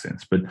doesn't make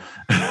sense. But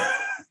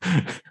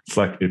it's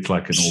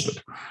like an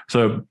orbit.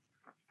 So,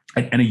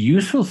 and a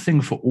useful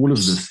thing for all of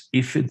this,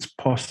 if it's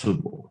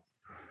possible,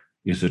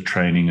 is a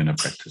training and a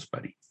practice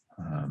buddy.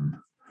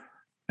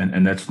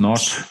 And that's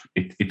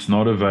it's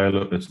not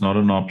available. It's not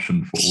an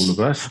option for all of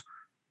us,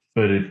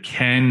 but it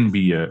can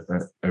be a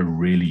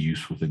really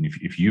useful thing.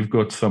 If you've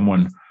got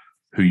someone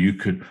who you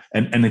could,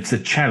 and it's a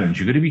challenge,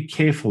 you've got to be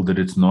careful that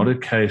it's not a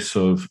case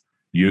of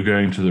you're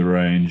going to the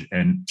range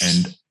and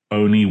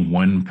only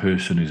one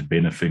person is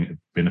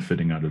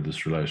benefiting out of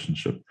this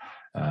relationship.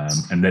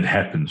 And that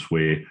happens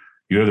where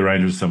you go to the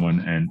range with someone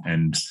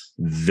and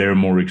they're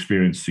more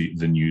experienced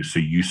than you. So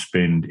you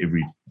spend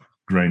every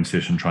range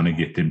session trying to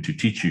get them to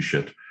teach you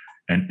shit,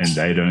 and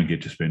they don't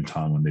get to spend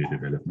time on their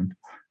development.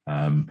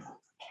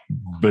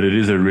 But it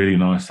is a really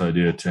nice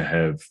idea to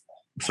have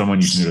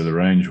someone you can go to the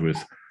range with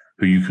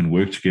who you can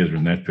work together,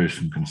 and that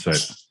person can say,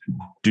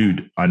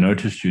 dude, I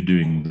noticed you're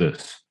doing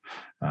this.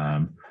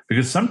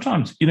 Because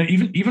sometimes,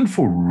 even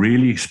for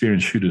really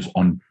experienced shooters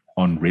on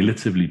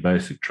relatively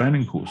basic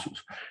training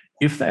courses,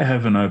 if they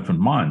have an open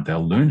mind,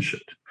 they'll learn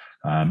shit.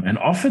 And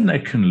often they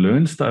can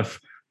learn stuff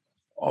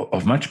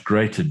of much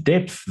greater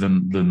depth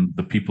than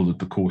the people that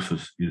the course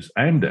is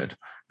aimed at,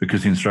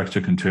 because the instructor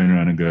can turn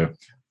around and go,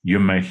 you're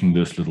making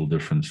this little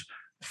difference.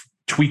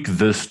 Tweak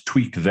this,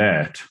 tweak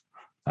that.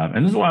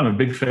 And this is why I'm a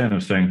big fan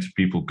of saying to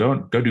people, go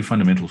do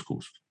fundamentals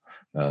courses.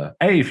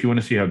 If you want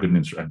to see how good an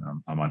instructor,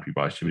 I might be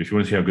biased, but if you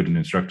want to see how good an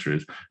instructor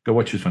is, go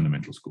watch his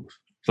fundamentals course.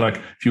 It's like,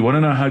 if you want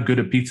to know how good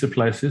a pizza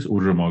place is,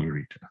 order a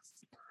margarita.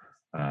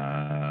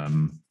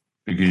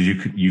 Because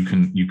you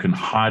can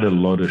hide a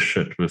lot of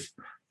shit with,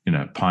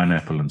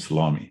 pineapple and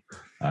salami.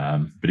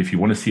 But if you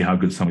want to see how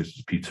good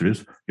somebody's pizza is,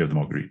 you have the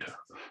margarita.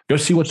 Go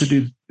see what to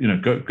do.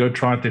 Go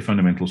try out their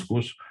fundamentals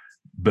course.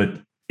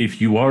 But if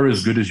you are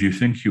as good as you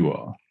think you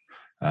are,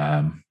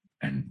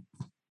 and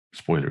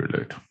spoiler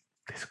alert,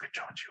 there's a good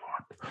chance you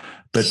aren't.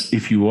 But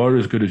if you are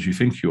as good as you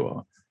think you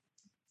are,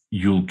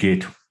 you'll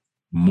get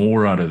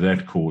more out of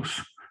that course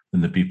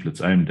than the people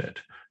it's aimed at,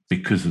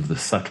 because of the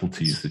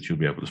subtleties that you'll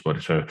be able to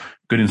spot. So,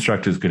 good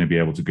instructor is going to be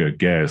able to go,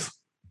 Gaz,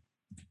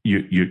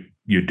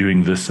 you're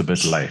doing this a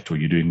bit late, or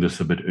you're doing this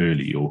a bit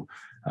early, or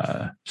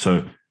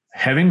so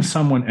having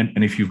someone,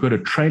 and if you've got a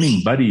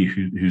training buddy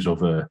who's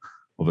of a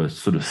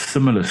sort of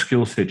similar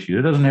skill set to you,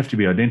 it doesn't have to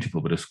be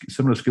identical, but a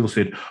similar skill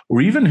set,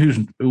 or even who's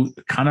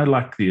kind of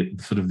like the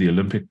sort of the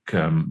Olympic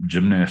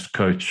gymnast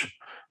coach,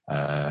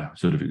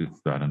 sort of,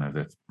 I don't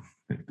know,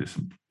 there's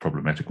some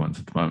problematic ones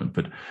at the moment,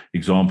 but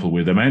example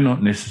where they may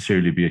not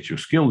necessarily be at your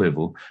skill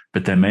level,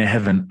 but they may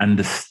have an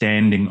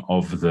understanding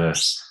of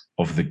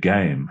the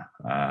game,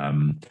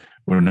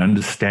 or an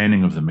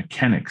understanding of the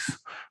mechanics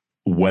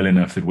well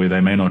enough that where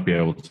they may not be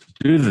able to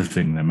do the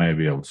thing, they may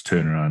be able to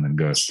turn around and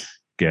go,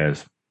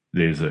 Gaz,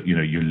 there's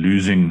you're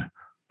losing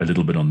a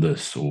little bit on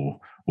this, or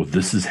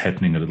this is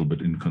happening a little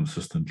bit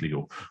inconsistently,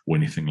 or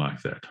anything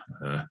like that.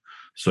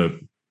 So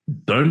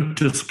don't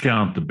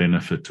discount the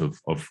benefit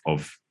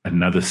of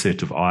another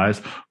set of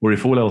eyes, or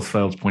if all else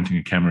fails, pointing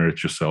a camera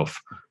at yourself.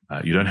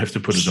 You don't have to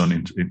put it on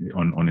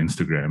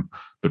Instagram,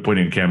 but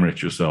pointing a camera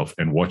at yourself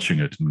and watching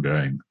it and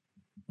going,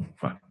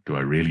 fuck, do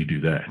I really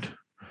do that?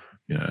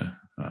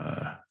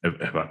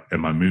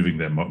 Am I moving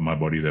my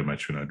body that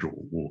much when I draw,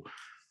 or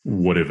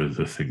whatever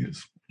the thing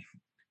is?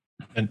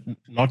 And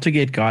not to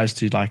get guys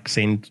to like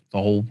send the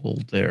whole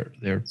world their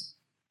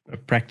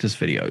practice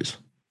videos.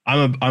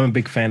 I'm a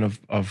big fan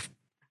of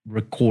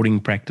recording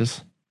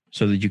practice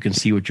so that you can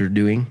see what you're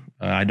doing.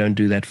 I don't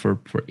do that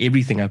for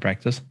everything I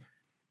practice,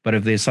 but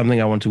if there's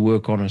something I want to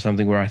work on, or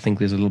something where I think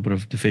there's a little bit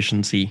of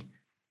deficiency,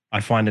 I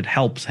find it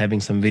helps having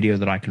some video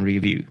that I can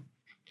review.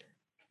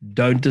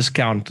 Don't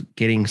discount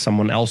getting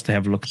someone else to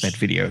have a look at that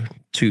video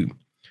too,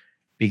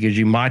 because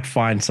you might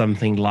find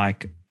something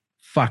like,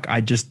 fuck,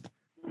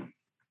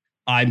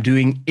 I'm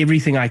doing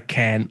everything I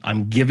can.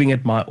 I'm giving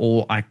it my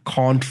all. I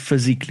can't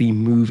physically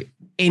move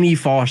any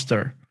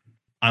faster.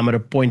 I'm at a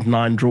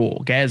 0.9 draw.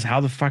 Gaz, how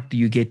the fuck do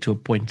you get to a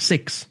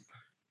 0.6?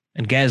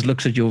 And Gaz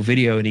looks at your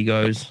video and he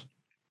goes,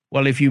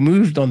 Well, if you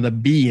moved on the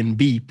B and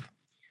beep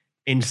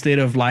instead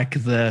of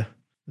like the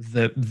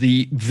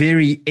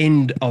very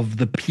end of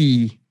the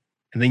P,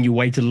 and then you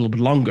wait a little bit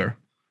longer,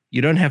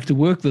 you don't have to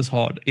work this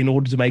hard in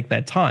order to make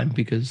that time,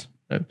 because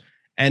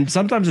and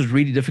sometimes it's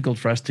really difficult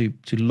for us to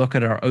look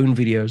at our own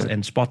videos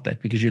and spot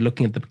that, because you're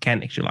looking at the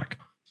mechanics. You're like,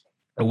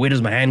 oh, where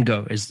does my hand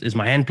go? Is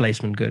my hand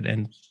placement good?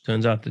 And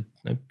turns out that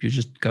you're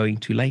just going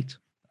too late.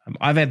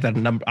 I've had that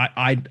number.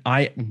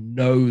 I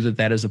know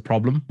that is a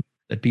problem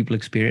that people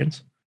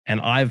experience,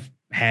 and I've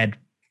had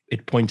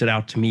it pointed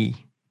out to me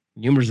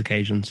numerous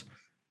occasions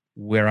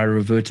where I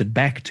reverted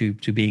back to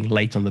being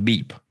late on the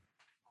beep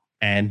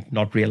and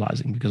not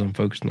realizing, because I'm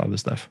focused on other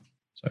stuff.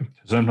 So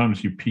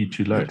sometimes you pee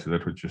too late. Is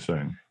that what you're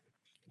saying?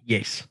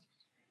 Yes.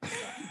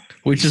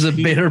 Which is a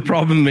better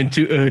problem than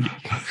too early.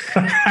 If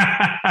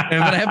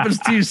it happens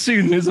too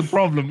soon, there's a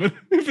problem.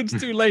 If it's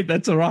too late,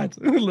 that's all right.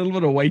 A little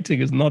bit of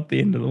waiting is not the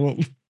end of the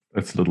world.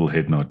 That's a little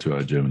head nod to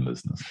our German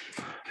listeners.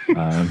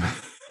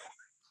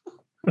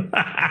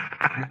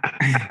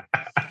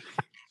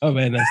 Oh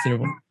man, that's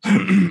terrible.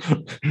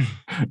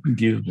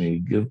 Give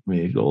me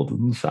a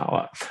golden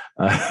shower.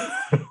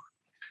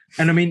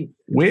 And I mean,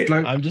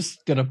 I'm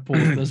just gonna pour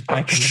this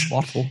back in the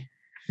bottle.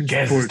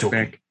 Gaz is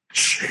talking.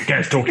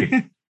 Gaz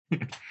talking.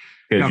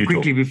 Now,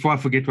 quickly, before I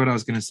forget what I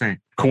was going to say.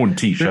 Corn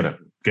tea, shut up.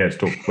 Gaz,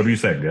 talk. What are you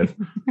saying,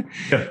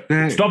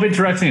 Gaz? Stop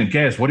interrupting him.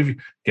 Gaz,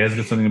 Gaz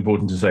got something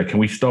important to say. Can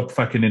we stop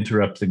fucking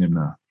interrupting him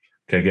now?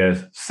 Okay,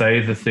 Gaz, say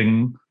the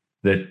thing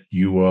that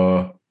you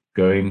are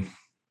going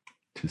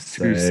to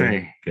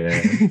say.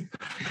 Gaz.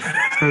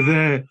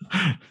 So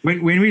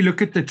when we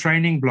look at the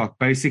training block,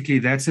 basically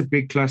that's a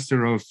big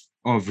cluster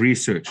of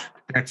research.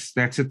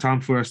 That's a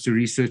time for us to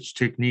research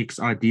techniques,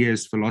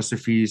 ideas,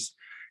 philosophies,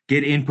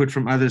 get input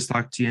from others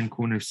like T and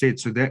Corn have said.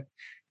 So that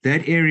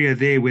area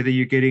there, whether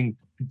you're getting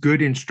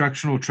good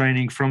instructional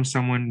training from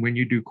someone when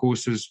you do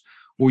courses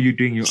or you're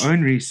doing your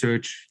own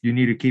research, you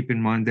need to keep in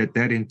mind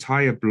that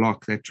entire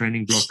block, that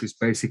training block, is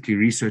basically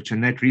research,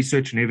 and that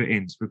research never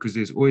ends, because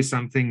there's always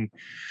something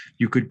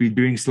you could be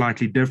doing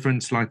slightly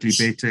different, slightly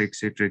better,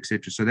 etc.,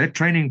 etc. So that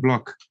training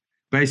block,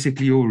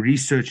 basically your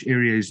research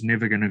area, is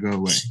never going to go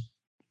away.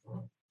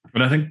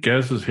 But I think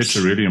Gaz has hit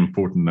a really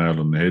important nail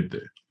on the head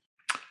there.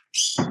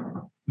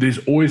 There's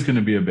always going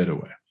to be a better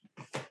way.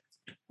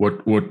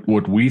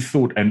 What we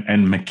thought,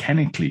 and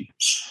mechanically,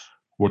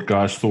 what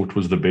guys thought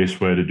was the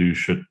best way to do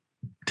shit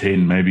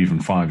 10, maybe even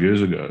 5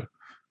 years ago,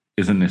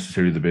 isn't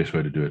necessarily the best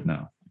way to do it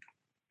now.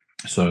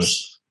 So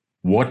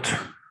what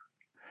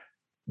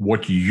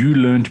you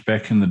learned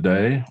back in the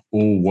day,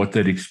 or what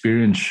that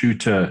experienced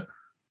shooter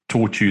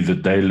taught you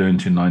that they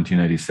learned in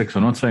 1986,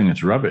 I'm not saying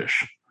it's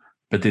rubbish,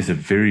 but there's a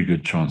very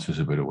good chance there's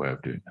a better way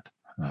of doing it.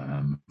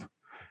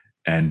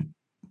 And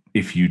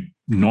if you're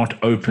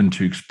not open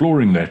to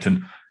exploring that,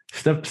 and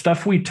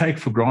stuff we take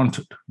for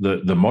granted,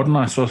 the modern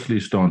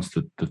isosceles stance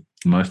that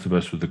most of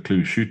us with the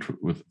clue shoot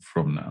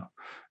from now,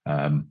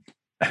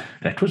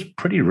 that was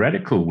pretty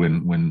radical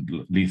when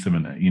Leatham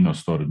and Enos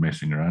started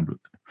messing around with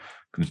it,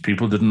 because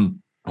people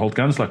didn't hold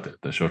guns like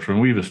that. They shot from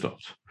Weaver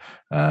stops.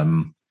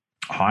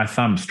 High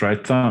thumbs,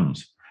 straight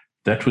thumbs.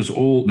 That was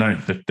all. No,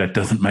 that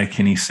doesn't make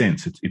any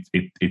sense.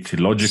 It's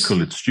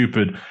illogical. It's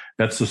stupid.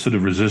 That's the sort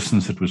of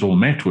resistance that was all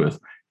met with.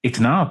 It's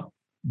now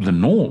the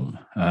norm.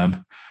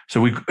 And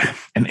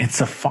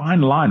it's a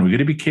fine line. We've got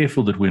to be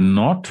careful that we're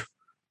not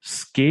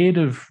scared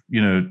of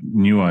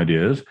new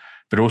ideas,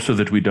 but also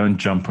that we don't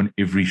jump on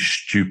every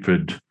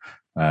stupid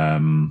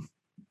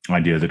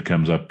idea that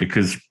comes up,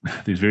 because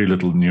there's very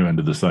little new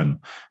under the sun.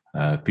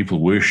 People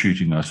were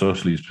shooting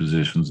isosceles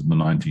positions in the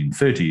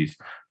 1930s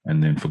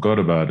and then forgot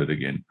about it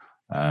again,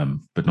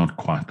 but not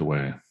quite the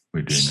way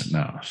we're doing it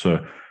now.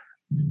 So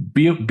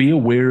be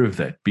aware of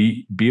that.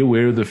 Be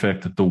aware of the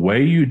fact that the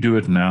way you do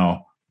it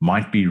now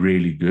might be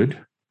really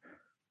good,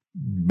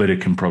 but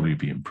it can probably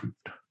be improved.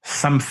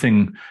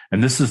 Something,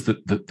 and this is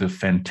the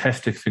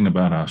fantastic thing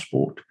about our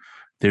sport,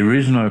 there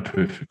is no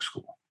perfect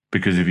score,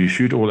 because if you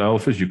shoot all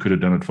alphas, you could have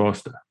done it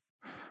faster.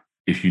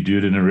 If you do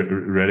it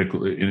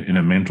in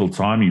a mental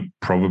time, you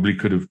probably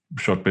could have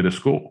shot better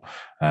score.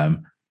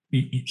 There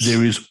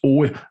is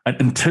always,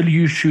 until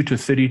you shoot a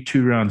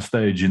 32 round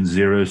stage in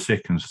 0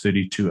 seconds,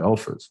 32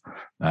 alphas,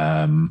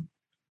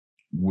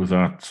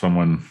 without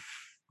someone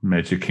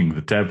magicking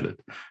the tablet.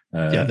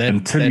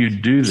 Until you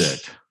do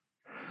that,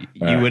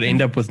 you would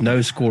end up with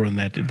no score in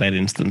that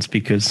instance,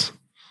 because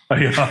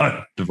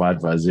divide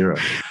by 0.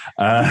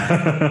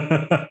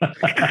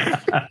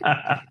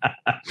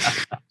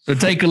 So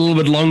take a little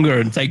bit longer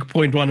and take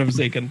 0.1 of a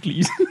second,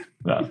 please.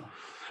 No.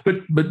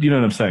 But you know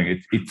what I'm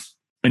saying? It's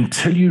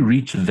until you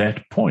reach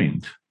that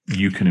point,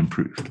 you can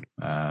improve.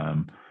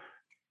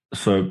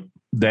 So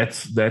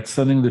that's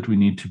something that we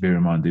need to bear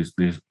in mind.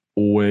 There's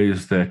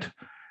always that,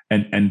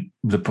 and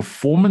the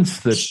performance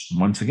that,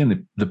 once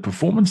again, the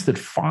performance that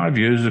 5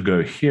 years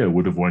ago here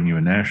would have won you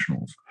a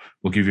nationals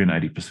will give you an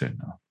 80%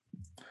 now.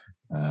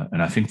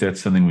 And I think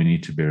that's something we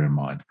need to bear in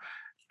mind.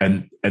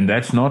 And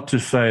that's not to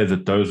say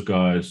that those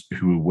guys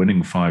who were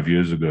winning 5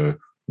 years ago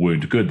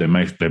weren't good. They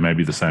may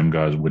be the same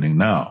guys winning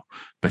now,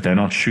 but they're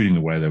not shooting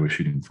the way they were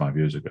shooting 5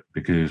 years ago,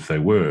 because if they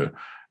were,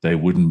 they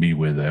wouldn't be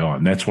where they are.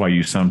 And that's why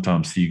you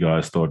sometimes see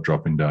guys start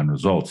dropping down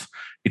results.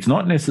 It's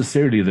not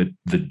necessarily that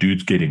the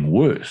dude's getting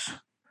worse,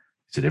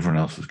 it's that everyone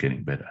else is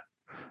getting better.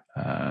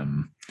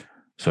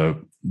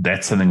 So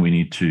that's something we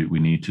need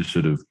to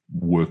sort of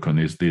work on.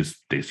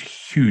 There's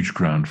huge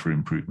ground for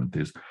improvement.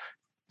 There's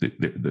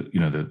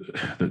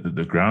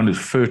the ground is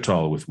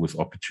fertile with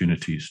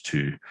opportunities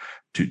to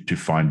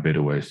find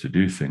better ways to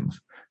do things.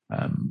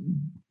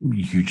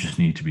 You just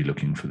need to be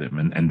looking for them,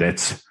 and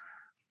that's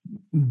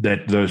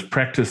those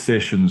practice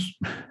sessions,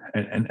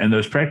 and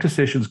those practice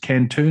sessions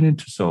can turn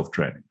into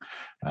self-training.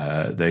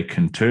 They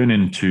can turn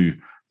into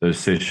those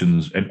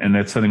sessions, and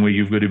that's something where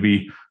you've got to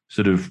be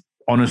sort of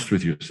honest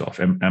with yourself.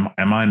 Am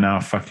I now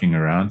fucking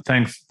around?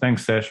 Thanks,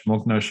 Sash.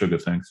 Milk, no sugar,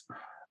 thanks.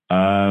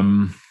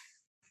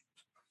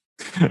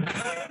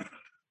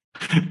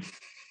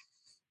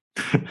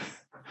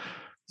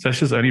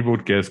 Sasha's only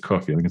bought Gaz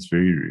coffee. I think it's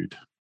very rude.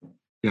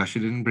 Yeah, she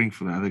didn't bring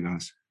for the other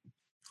guys.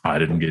 I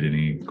didn't get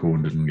any.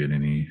 Corn didn't get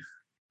any.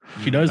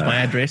 She knows my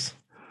address.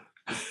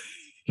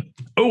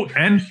 Oh,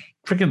 and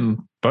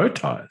freaking bow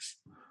ties.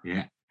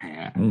 Yeah.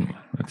 Ooh,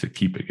 that's a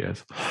keeper,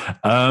 Gaz.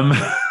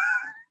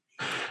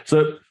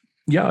 So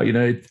yeah,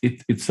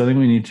 it's something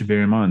we need to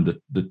bear in mind,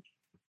 that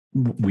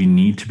we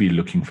need to be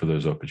looking for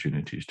those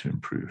opportunities to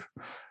improve.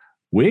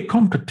 Where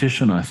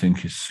competition, I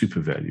think, is super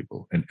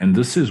valuable, and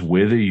this is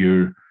whether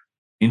you're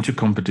into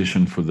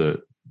competition for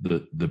the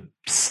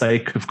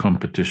sake of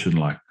competition,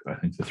 like I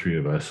think the three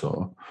of us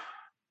are,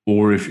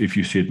 or if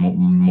you see it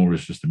more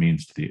as just a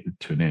means to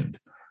an end.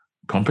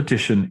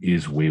 Competition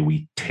is where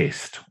we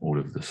test all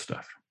of this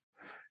stuff,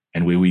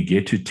 and where we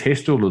get to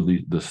test all of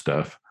the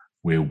stuff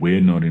where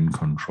we're not in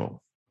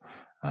control.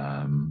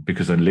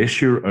 Because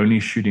unless you're only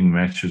shooting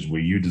matches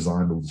where you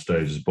design all the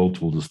stages,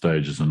 built all the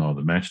stages, and are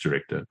the match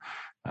director,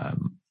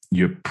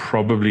 you're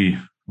probably,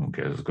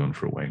 okay, I was going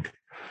for a wank.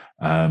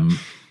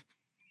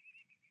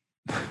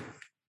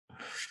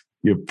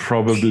 You're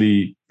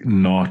probably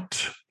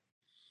not.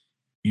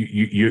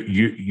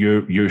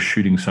 You're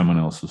shooting someone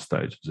else's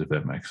stages, if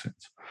that makes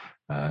sense,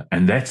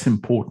 and that's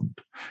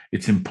important.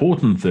 It's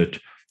important that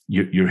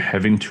you're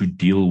having to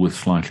deal with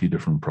slightly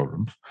different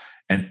problems,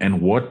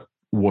 and what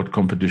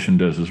competition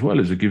does as well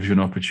is it gives you an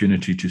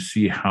opportunity to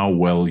see how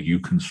well you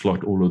can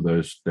slot all of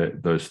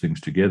those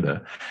things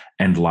together.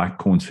 And like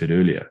Corn said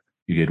earlier,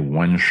 you get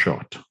one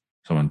shot.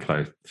 Someone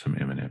play some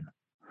Eminem.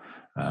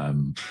 I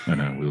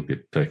know we'll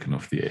get taken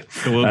off the air.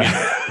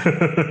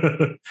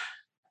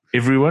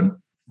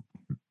 Everyone,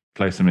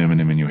 play some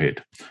Eminem in your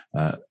head.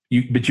 But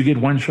you get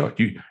one shot.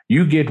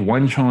 You get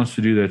one chance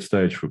to do that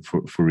stage for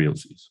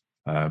realsies.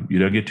 You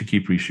don't get to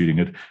keep reshooting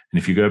it. And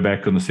if you go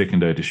back on the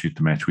second day to shoot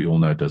the match, we all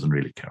know it doesn't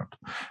really count.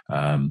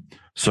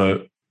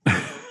 So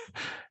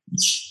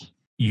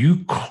you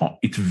can't,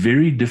 it's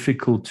very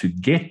difficult to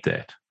get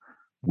that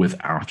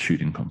without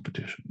shooting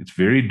competition. It's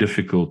very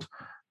difficult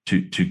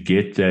to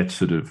get that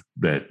sort of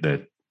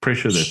that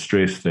pressure, that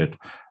stress, that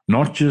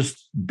not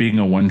just being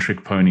a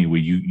one-trick pony where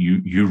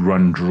you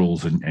run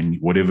drills and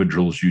whatever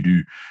drills you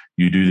do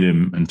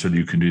them until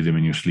you can do them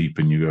in your sleep,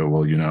 and you go,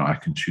 well, I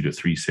can shoot a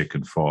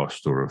 3-second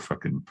fast or a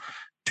fucking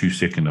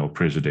 2-second El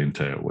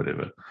Presidente or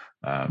whatever.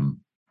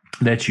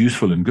 That's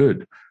useful and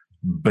good,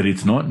 but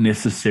it's not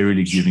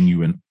necessarily giving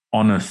you an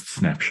honest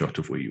snapshot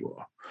of where you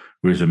are,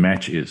 whereas a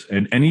match is.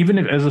 And even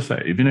if, as I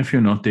say, even if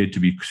you're not there to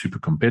be super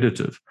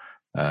competitive,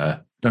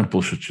 don't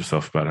bullshit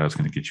yourself about how it's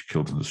going to get you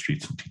killed in the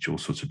streets and teach you all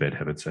sorts of bad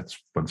habits. That's,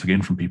 once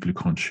again, from people who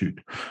can't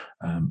shoot.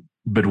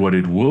 But what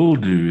it will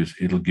do is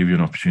it'll give you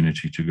an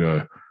opportunity to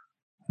go,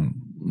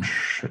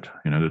 shit,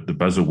 the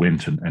buzzer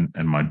went and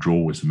my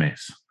draw was a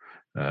mess.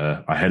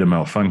 I had a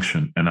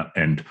malfunction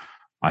and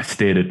I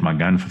stared at my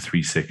gun for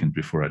 3 seconds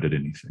before I did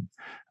anything.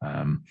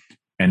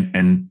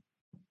 And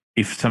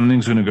if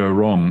something's going to go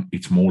wrong,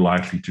 it's more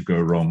likely to go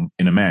wrong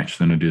in a match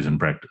than it is in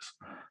practice.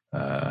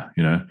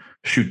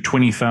 Shoot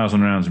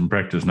 20,000 rounds in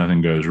practice,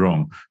 nothing goes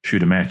wrong.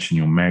 Shoot a match and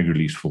your mag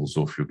release falls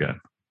off your gun.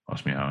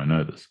 Ask me how I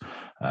know this.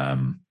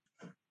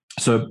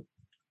 So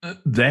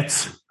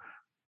that's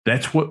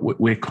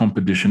where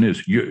competition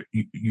is. You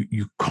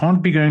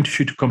can't be going to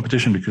shoot a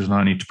competition because now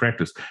I need to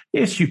practice.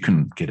 Yes, you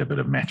can get a bit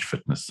of match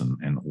fitness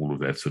and all of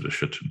that sort of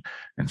shit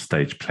and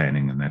stage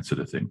planning and that sort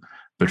of thing.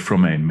 But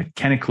from a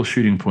mechanical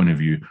shooting point of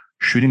view,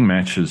 shooting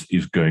matches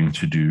is going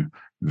to do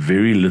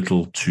very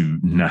little to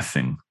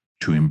nothing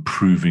to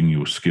improving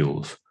your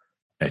skills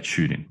at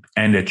shooting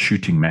and at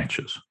shooting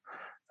matches.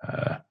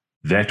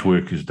 That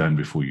work is done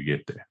before you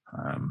get there.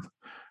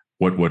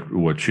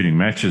 What shooting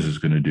matches is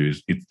going to do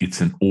is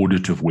it's an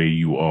audit of where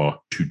you are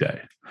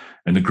today.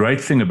 And the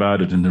great thing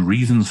about it, and the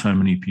reason so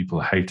many people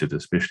hate it,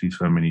 especially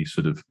so many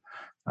sort of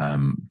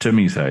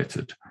Timmies hate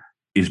it,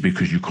 is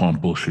because you can't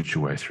bullshit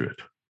your way through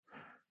it.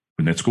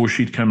 When that score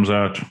sheet comes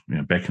out,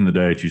 back in the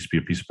day, it used to be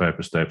a piece of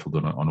paper stapled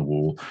on a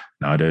wall.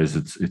 Nowadays,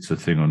 it's a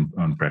thing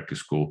on practice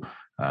score.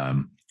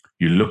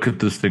 You look at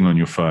this thing on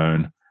your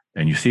phone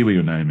and you see where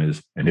your name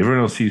is, and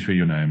everyone else sees where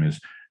your name is.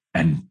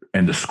 And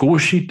the score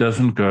sheet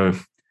doesn't go,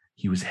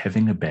 he was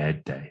having a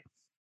bad day.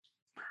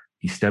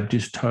 He stubbed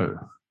his toe.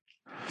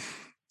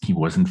 He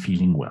wasn't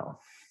feeling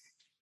well.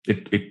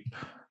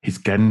 His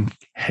gun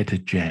had a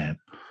jam.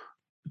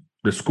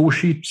 The score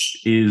sheet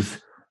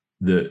is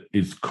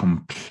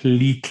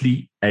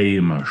completely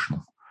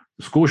emotional.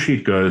 The score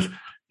sheet goes,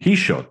 he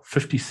shot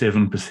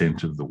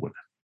 57% of the winner.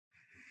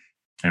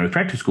 And with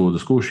practice score, the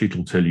score sheet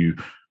will tell you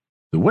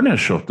the winner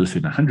shot this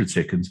in 100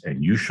 seconds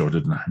and you shot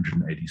it in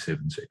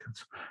 187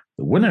 seconds.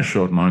 The winner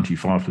shot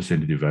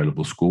 95% of the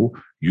available score.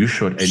 You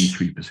shot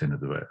 83% of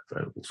the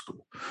available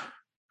score.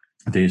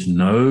 There's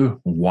no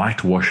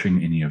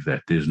whitewashing any of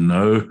that. There's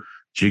no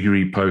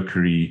jiggery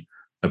pokery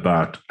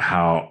about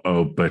how,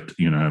 but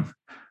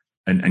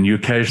and you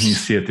occasionally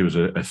see it. There was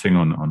a thing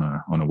on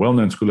a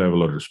well-known school I have a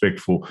lot of respect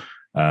for,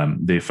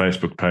 their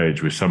Facebook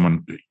page, where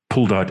someone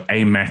pulled out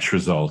a match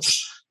result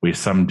where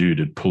some dude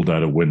had pulled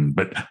out a win.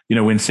 But,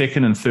 when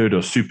second and third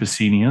are super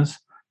seniors,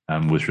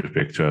 with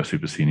respect to our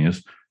super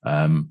seniors,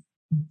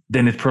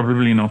 then it's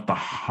probably not the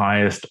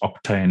highest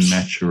octane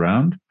match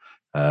around.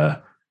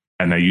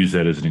 And they use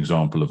that as an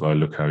example of, oh,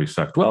 look how he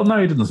sucked. Well, no,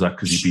 he didn't suck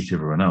because he beat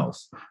everyone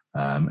else.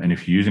 And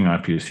if you're using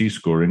IPSC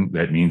scoring,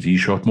 that means he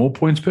shot more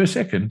points per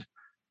second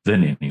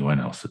than anyone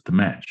else at the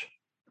match.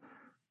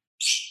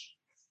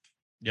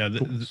 Yeah,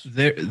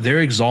 their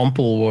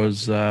example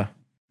was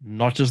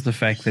not just the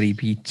fact that he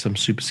beat some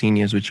super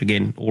seniors, which,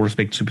 again, all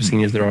respect to super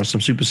seniors, there are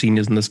some super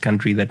seniors in this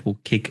country that will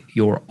kick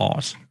your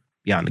ass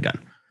behind the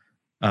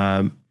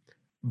gun.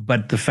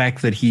 But the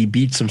fact that he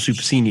beat some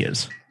super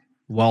seniors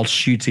while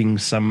shooting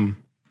some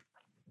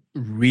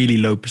really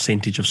low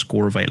percentage of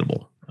score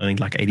available, I think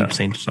like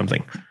 80% or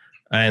something.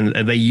 And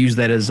they use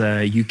that as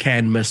you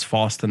can miss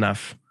fast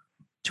enough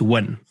to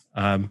win.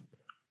 Well,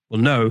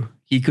 no,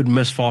 he could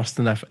miss fast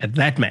enough at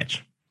that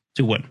match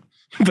to win.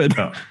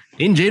 But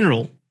in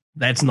general,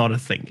 that's not a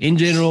thing. In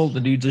general, the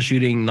dudes are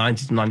shooting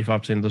 90 to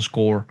 95% of the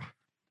score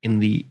in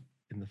the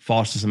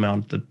fastest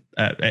amount that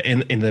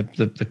in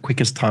the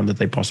quickest time that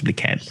they possibly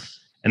can.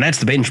 And that's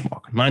the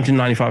benchmark. 90 to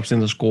 95%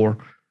 of the score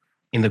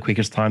in the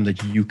quickest time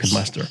that you can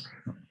muster.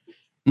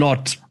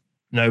 Not,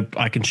 no,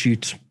 I can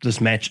shoot this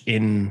match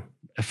in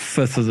a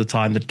fifth of the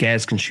time that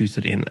Gaz can shoot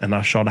it in, and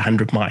I shot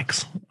 100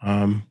 mics.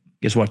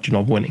 Guess what? You're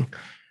not winning.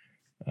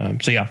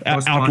 So yeah,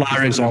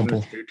 outlier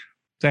example.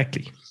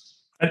 Exactly.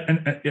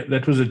 And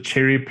that was a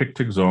cherry-picked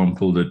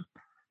example that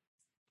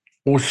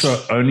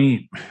also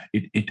only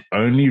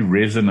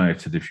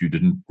resonated if you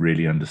didn't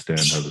really understand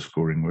how the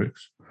scoring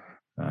works.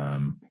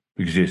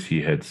 Because yes,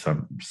 he had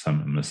some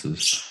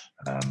misses,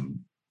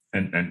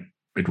 and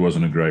it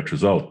wasn't a great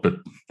result. But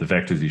the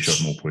fact is, he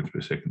shot more points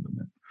per second than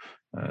that.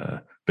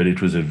 But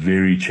it was a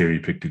very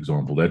cherry-picked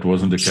example. That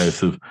wasn't a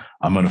case of,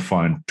 I'm going to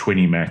find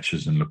 20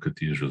 matches and look at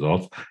these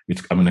results.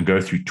 I'm going to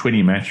go through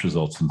 20 match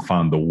results and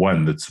find the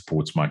one that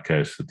supports my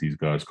case that these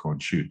guys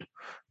can't shoot,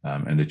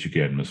 and that you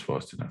can miss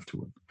fast enough to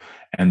win.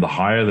 And the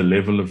higher the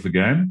level of the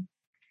game,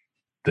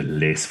 the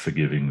less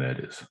forgiving that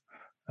is.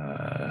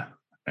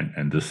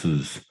 And this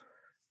is,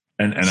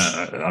 and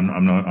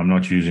I'm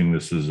not using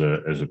this as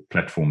a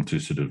platform to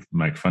sort of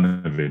make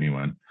fun of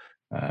anyone.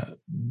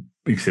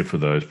 Except for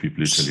those people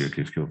who tell you it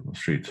gets killed on the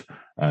streets,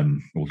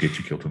 or get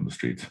you killed on the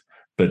streets.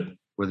 But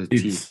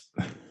it's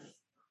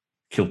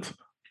killed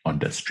on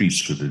the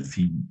streets with a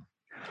Z.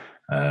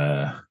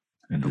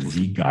 And the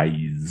Z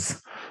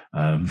guys.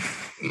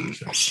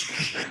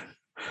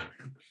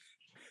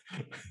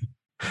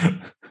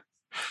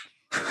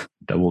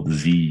 Double the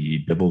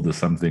Z, double the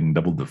something,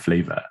 double the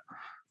flavor.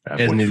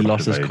 Hasn't he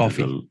lost his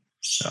coffee?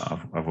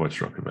 I've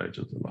watched Rock of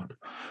Ages a lot.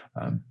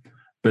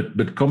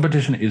 But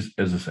competition is,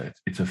 as I say,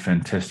 it's a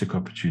fantastic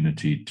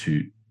opportunity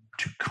to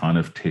kind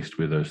of test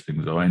where those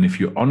things are. And if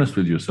you're honest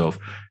with yourself,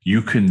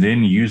 you can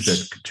then use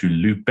that to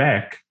loop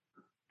back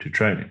to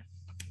training.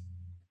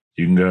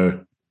 You can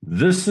go,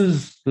 this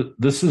is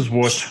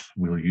what,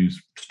 we'll use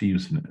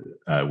Steve's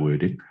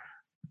wording,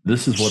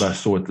 this is what I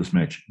saw at this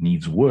match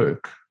needs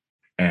work,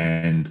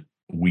 and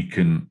we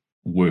can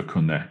work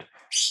on that.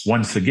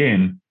 Once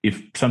again,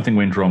 if something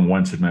went wrong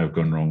once, it may have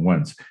gone wrong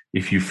once.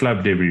 If you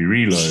flubbed every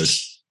reload,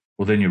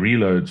 well, then your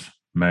reloads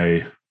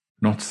may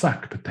not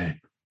suck, but they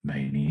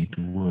may need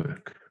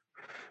work.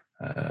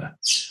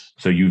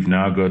 So you've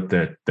now got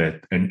that,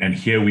 and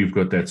here we've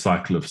got that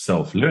cycle of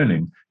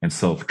self-learning and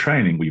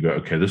self-training where you go,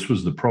 okay, this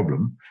was the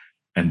problem,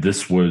 and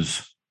this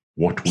was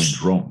what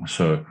went wrong.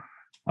 So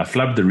I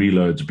flubbed the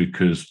reloads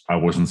because I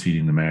wasn't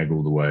seating the mag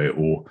all the way,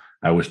 or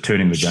I was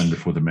turning the gun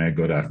before the mag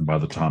got out, and by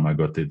the time I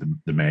got there,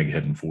 the mag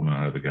hadn't fallen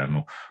out of the gun,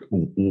 or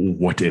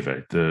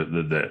whatever.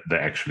 The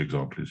actual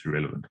example is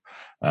irrelevant.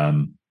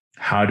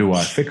 How do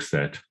I fix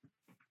that?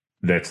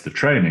 That's the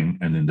training.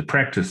 And then the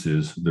practice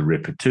is the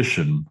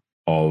repetition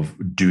of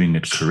doing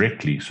it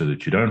correctly so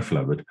that you don't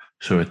flub it.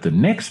 So at the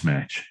next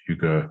match, you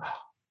go,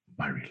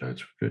 my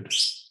reloads were good.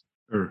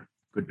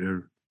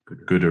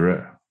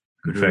 Gooder.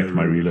 In fact,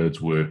 my reloads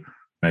were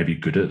maybe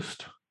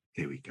goodest.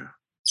 There we go.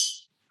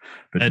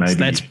 But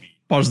that's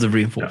positive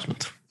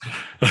reinforcement.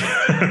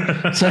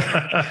 Yeah.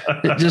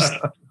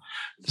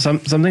 So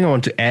Something I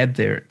want to add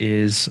there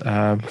is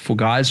for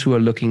guys who are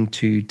looking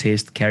to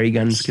test carry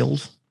gun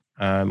skills,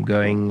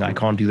 I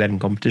can't do that in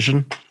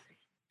competition.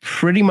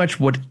 Pretty much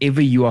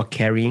whatever you are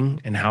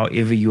carrying and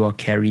however you are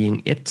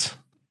carrying it.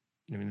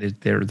 I mean,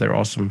 there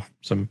are some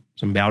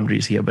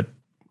boundaries here, but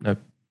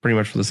pretty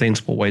much for the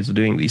sensible ways of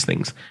doing these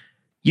things,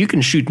 you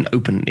can shoot an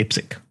open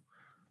IPSC.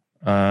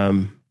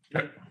 The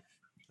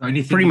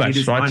only thing pretty you much, need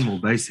is right? 9 mil,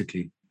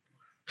 basically.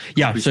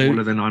 Yeah, Probably so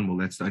smaller than 9 mil.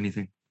 That's the only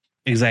thing.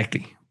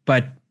 exactly.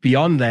 But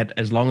beyond that,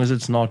 as long as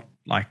it's not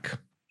like,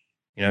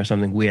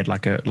 something weird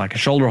like a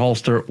shoulder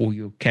holster, or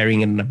you're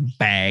carrying it in a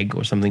bag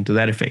or something to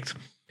that effect.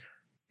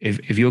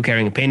 If you're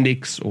carrying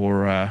appendix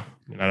or I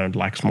don't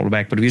like smaller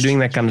bag, but if you're doing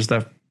that kind of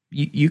stuff,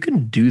 you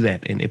can do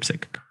that in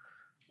IPSC.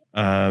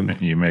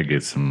 You may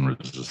get some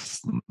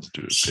resistance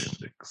to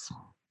appendix.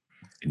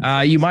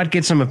 You might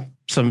get some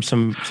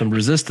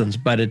resistance,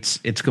 but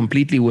it's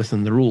completely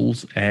within the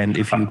rules. And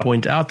if you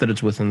point out that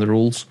it's within the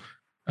rules,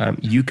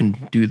 you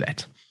can do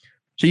that.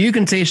 So you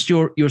can test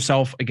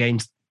yourself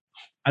against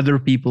other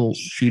people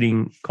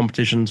shooting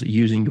competitions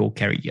using your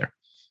carry gear.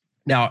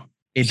 Now,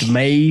 it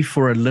may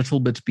for a little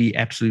bit be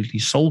absolutely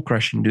soul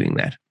crushing doing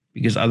that,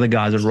 because other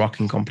guys are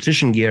rocking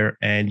competition gear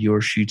and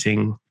you're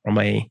shooting from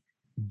a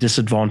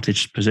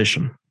disadvantaged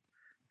position.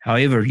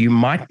 However, you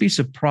might be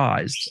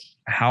surprised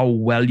how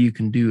well you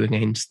can do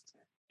against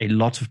a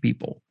lot of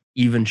people,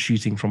 even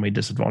shooting from a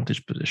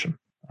disadvantaged position.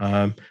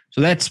 So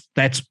that's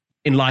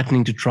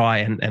enlightening to try,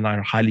 and I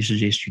highly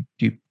suggest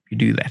you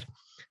do that.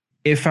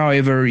 If,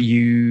 however,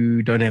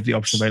 you don't have the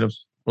option available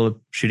of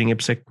shooting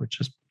IPSC,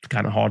 which is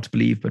kind of hard to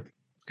believe, but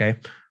okay,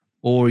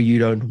 or you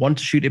don't want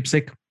to shoot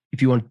IPSC,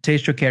 if you want to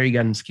test your carry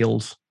gun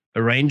skills,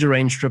 arrange a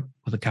range trip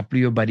with a couple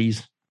of your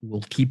buddies who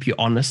will keep you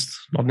honest,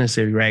 not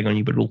necessarily rag on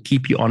you, but will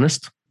keep you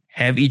honest.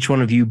 Have each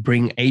one of you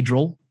bring a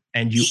drill,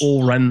 and you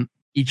all run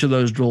each of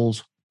those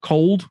drills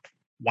cold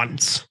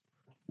once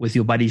with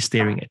your buddies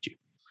staring at you.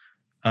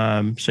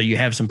 So you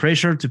have some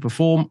pressure to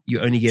perform.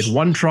 You only get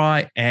one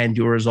try, and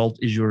your result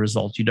is your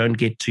result. You don't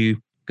get to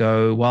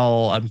go,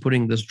 well, I'm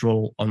putting this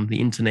drill on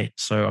the internet,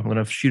 so I'm going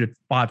to shoot it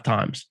 5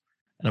 times,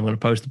 and I'm going to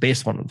post the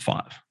best one of the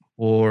 5.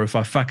 Or if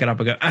I fuck it up,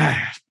 I go,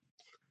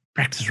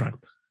 practice run,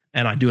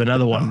 and I do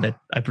another one that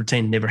I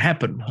pretend never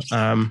happened.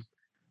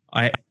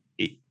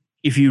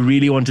 If you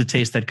really want to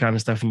test that kind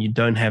of stuff and you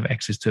don't have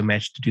access to a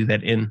match to do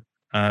that in,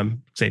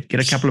 get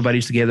a couple of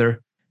buddies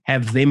together,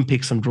 have them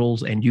pick some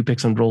drills and you pick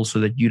some drills, so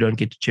that you don't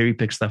get to cherry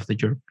pick stuff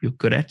that you're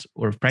good at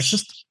or have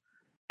practiced,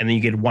 and then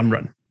you get one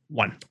run.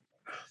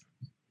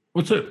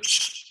 What's it?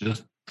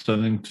 Just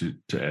something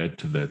to add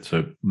to that.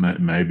 So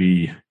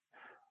maybe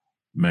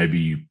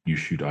you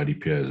shoot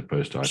IDPA as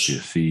opposed to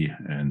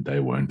IPSC, and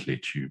they won't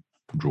let you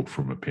draw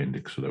from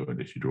appendix, or they won't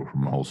let you draw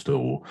from a holster,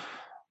 or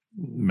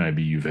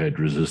maybe you've had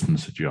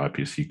resistance at your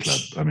IPSC club.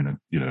 I mean,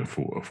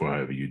 for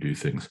however you do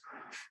things,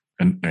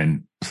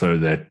 and so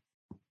that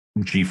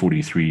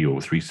G43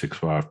 or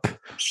 365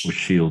 or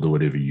shield or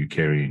whatever you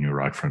carry in your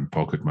right front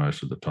pocket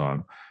most of the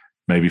time,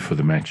 maybe for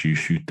the match you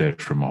shoot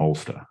that from a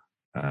holster.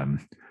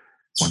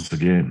 Once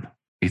again,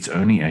 it's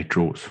only 8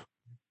 draws.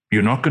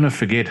 You're not going to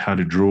forget how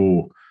to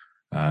draw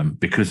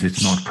because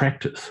it's not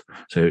practice.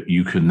 So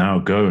you can now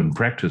go and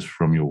practice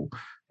from your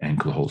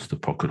ankle holster,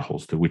 pocket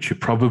holster, which you're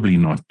probably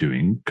not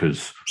doing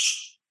because,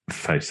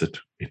 face it,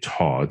 it's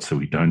hard, so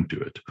we don't do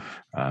it.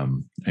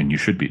 And you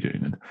should be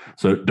doing it.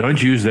 So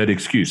don't use that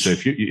excuse. So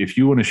if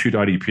you want to shoot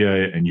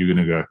IDPA and you're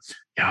going to go,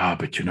 yeah,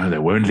 but they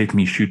won't let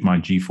me shoot my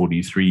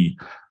G43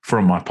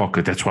 from my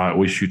pocket. That's why I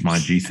always shoot my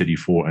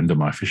G34 under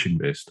my fishing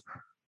vest.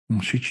 Well,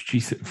 shoot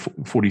your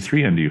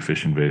G43 under your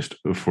fishing vest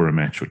for a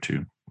match or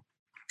two.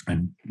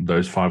 And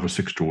those 5 or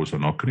 6 draws are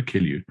not going to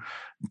kill you,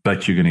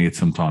 but you're going to get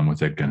some time with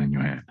that gun in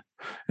your hand.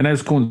 And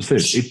as Corn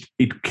said,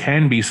 it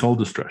can be soul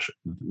destruction,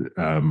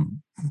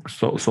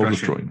 soul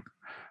destroying,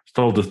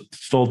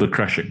 soul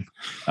crushing.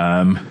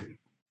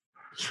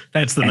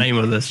 That's the name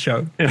of this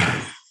show.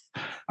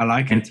 I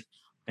like it.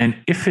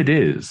 And if it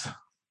is,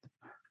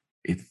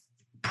 it's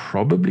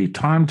probably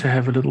time to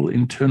have a little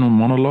internal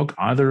monologue,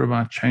 either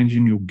about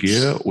changing your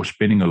gear or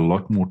spending a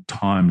lot more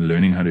time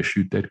learning how to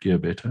shoot that gear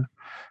better.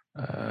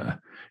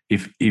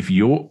 If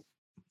your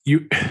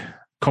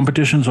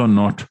competitions are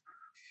not.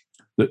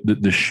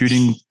 The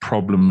shooting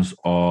problems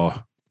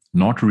are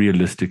not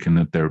realistic in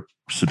that they're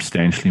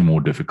substantially more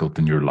difficult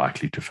than you're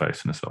likely to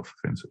face in a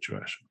self-defense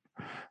situation.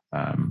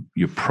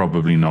 You're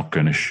probably not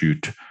going to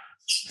shoot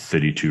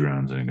 32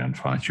 rounds in a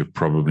gunfight. You're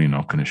probably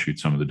not going to shoot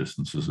some of the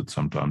distances that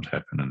sometimes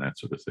happen and that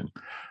sort of thing.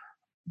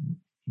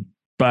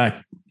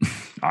 But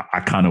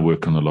I kind of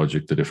work on the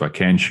logic that if I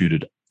can shoot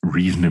it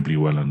reasonably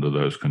well under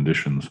those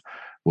conditions,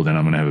 well, then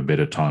I'm going to have a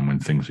better time when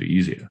things are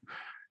easier.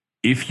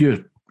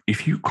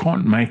 If you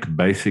can't make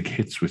basic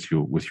hits with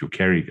your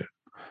carry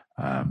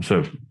gun,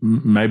 so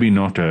maybe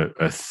not a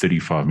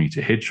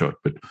 35-meter headshot,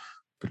 but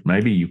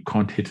maybe you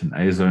can't hit an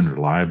A zone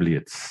reliably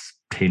at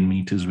 10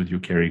 meters with your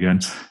carry gun.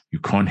 You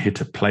can't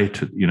hit a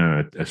plate,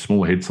 a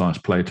small head size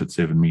plate at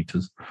 7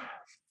 meters.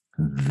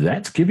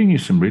 That's giving you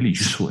some really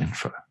useful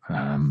info.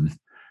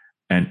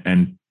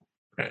 And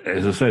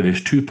as I say,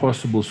 there's two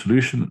possible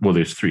solutions. Well,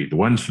 there's three. The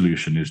one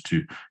solution is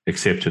to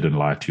accept it and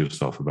lie to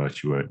yourself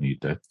about you won't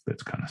need that.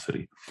 That's kind of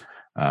silly.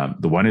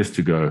 The one is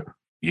to go,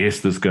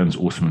 yes, this gun's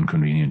awesome and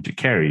convenient to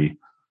carry,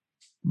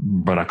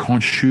 but I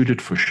can't shoot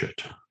it for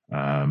shit.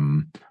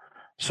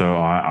 So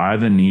I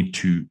either need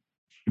to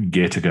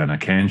get a gun I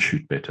can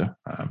shoot better.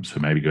 So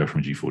maybe go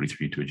from a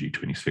G43 to a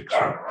G26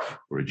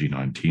 or a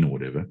G19 or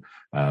whatever.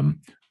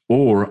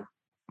 Or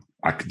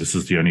this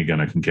is the only gun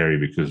I can carry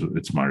because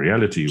it's my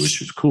reality,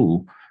 which is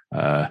cool.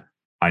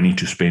 I need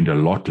to spend a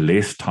lot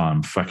less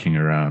time fucking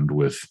around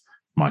with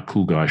my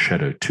cool guy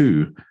Shadow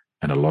 2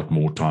 and a lot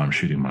more time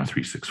shooting my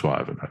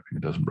 365 and hoping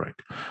it doesn't break.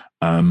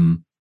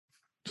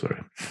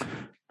 Sorry.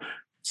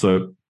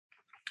 So,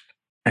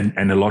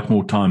 and a lot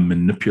more time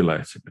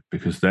manipulating it,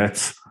 because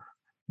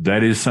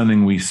that is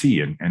something we see.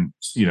 And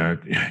you know,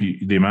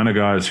 the amount of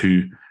guys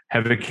who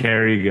have a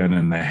carry gun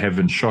and they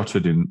haven't shot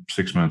it in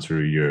 6 months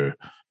or a year,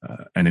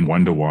 and then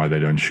wonder why they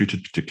don't shoot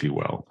it particularly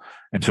well.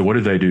 And so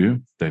what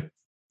do? They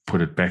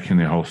put it back in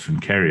their holster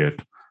and carry it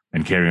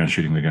and carry on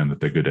shooting the gun that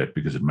they're good at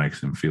because it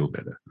makes them feel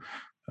better.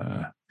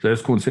 So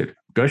as Corn said,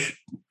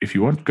 if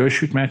you want, go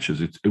shoot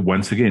matches.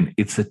 Once again,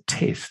 it's a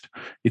test.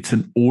 It's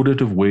an audit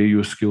of where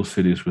your skill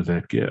set is with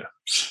that gear.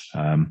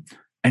 And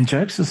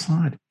jokes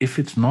aside, if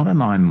it's not a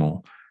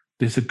 9mm,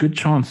 there's a good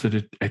chance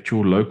that at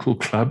your local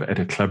club, at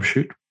a club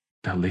shoot,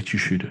 they'll let you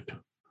shoot it.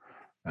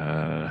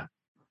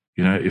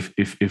 You know, if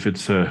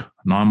it's a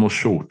 9mm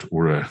short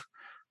or a,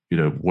 you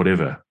know,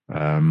 whatever,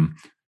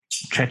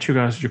 chat to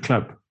your guys at your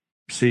club.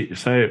 Say,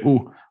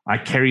 oh, I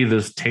carry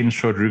this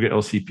 10-shot Ruger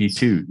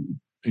LCP2.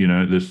 You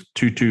know, this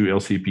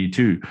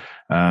 2.2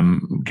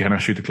 LCP2. Can I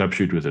shoot a club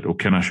shoot with it, or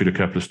can I shoot a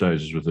couple of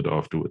stages with it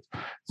afterwards?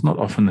 It's not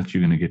often that you're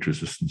going to get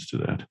resistance to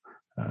that,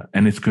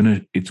 and it's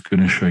going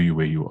to show you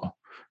where you are,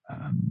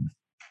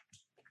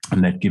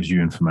 and that gives you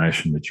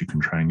information that you can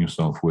train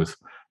yourself with,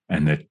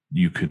 and that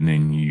you can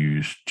then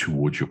use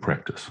towards your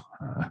practice.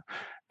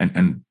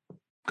 And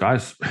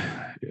guys,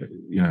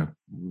 you know,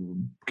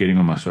 getting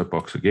on my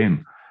soapbox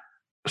again,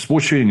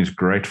 sports shooting is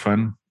great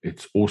fun.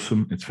 It's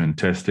awesome. It's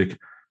fantastic.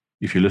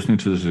 If you're listening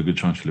to this, there's a good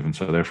chance you live in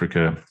South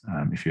Africa.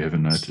 If you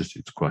haven't noticed,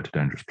 it's quite a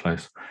dangerous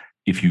place.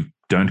 If you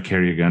don't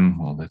carry a gun,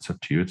 well, that's up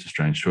to you. It's a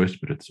strange choice,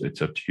 but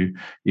it's up to you.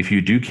 If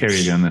you do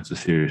carry a gun, that's a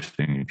serious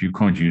thing. If you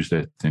can't use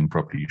that thing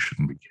properly, you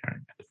shouldn't be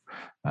carrying it.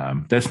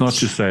 That's not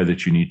to say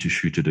that you need to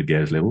shoot at a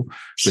gas level,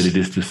 but it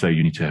is to say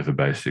you need to have a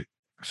basic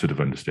sort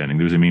of understanding.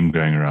 There was a meme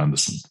going around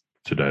this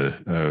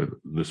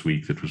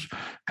week that was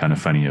kind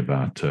of funny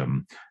about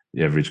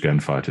the average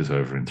gunfight is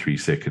over in 3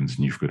 seconds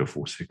and you've got a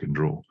 4-second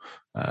draw.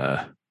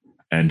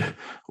 And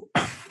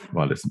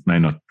while it may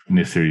not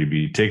necessarily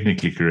be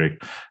technically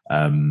correct,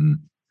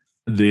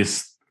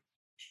 there's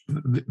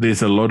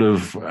a lot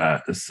of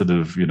sort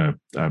of, you know,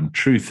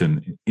 truth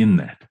in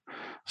that.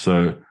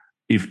 So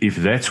if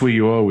that's where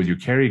you are with your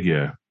carry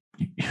gear,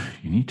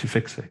 you need to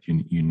fix that.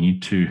 You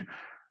need to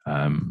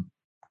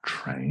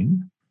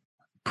train,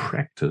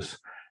 practice,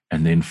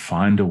 and then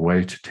find a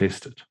way to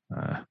test it.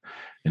 And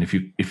if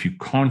you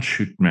can't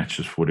shoot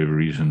matches for whatever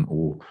reason,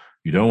 or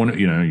you don't want to,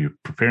 you know, you're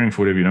preparing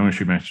for whatever, you don't want to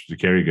shoot matches with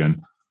a carry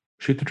gun,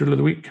 shoot the drill of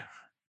the week.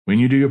 When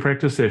you do your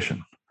practice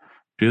session,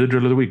 do the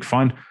drill of the week.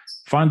 Find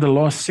the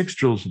last 6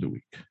 drills of the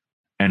week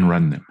and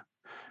run them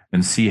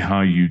and see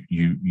how you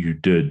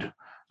did.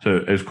 So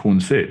as Corn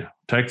said,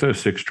 take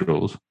those 6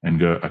 drills and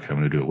go, okay, I'm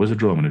going to do a wizard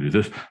drill. I'm going to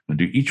do this. I'm going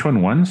to do each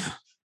one once.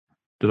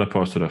 Did I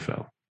pass? Did I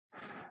fail?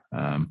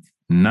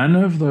 None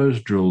of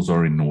those drills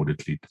are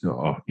inordinately,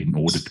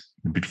 let's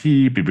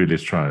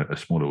try a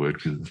smaller word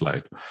because it's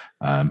late,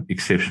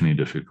 exceptionally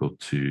difficult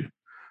to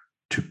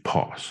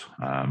pass.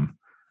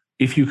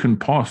 If you can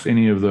pass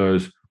any of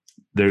those,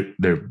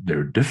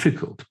 they're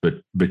difficult,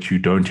 but you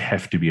don't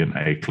have to be an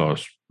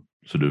A-class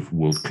sort of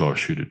world-class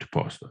shooter to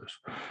pass those.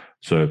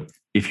 So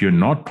if you're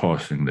not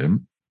passing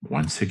them,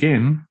 once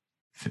again,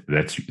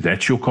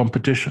 that's your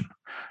competition.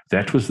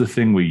 That was the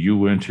thing where you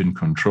weren't in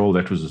control.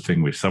 That was the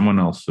thing where someone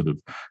else sort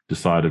of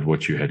decided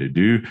what you had to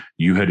do.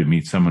 You had to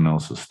meet someone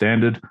else's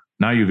standard.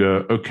 Now you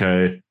go,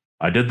 okay,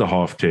 I did the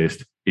half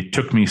test. It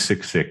took me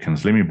 6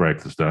 seconds. Let me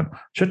break this down.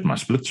 Shit, my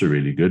splits are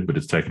really good, but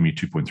it's taken me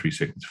 2.3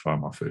 seconds to fire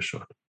my first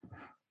shot.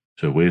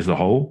 So where's the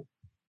hole?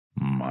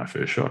 My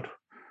first shot.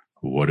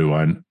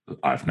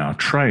 I've now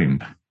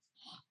trained.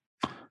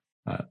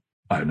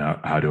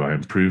 How do I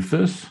improve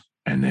this?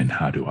 And then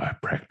how do I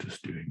practice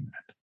doing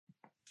that?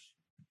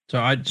 So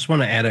I just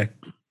want to add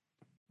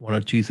one or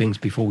two things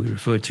before we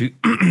refer to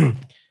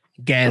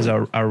Gaz,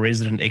 our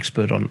resident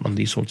expert on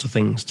these sorts of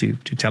things, to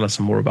tell us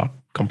some more about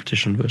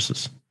competition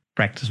versus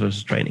practice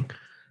versus training.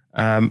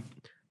 The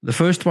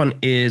first one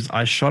is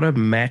I shot a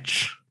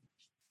match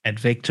at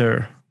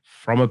Vector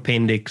from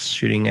Appendix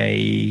shooting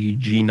a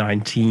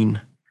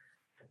G19.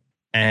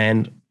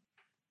 And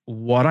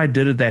what I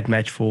did at that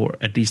match for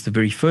at least the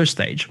very first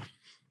stage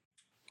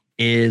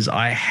is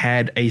I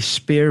had a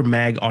spare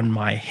mag on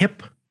my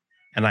hip,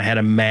 and I had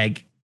a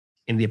mag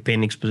in the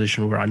appendix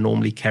position where I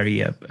normally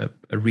carry a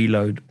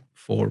reload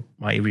for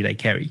my everyday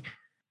carry.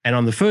 And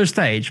on the first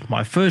stage,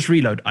 my first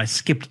reload, I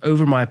skipped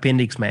over my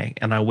appendix mag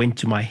and I went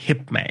to my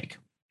hip mag.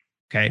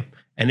 Okay.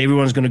 And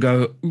everyone's going to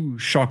go, ooh,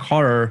 shock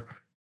horror.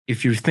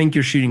 If you think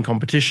you're shooting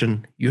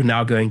competition, you're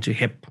now going to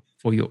hip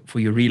for your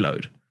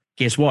reload.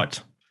 Guess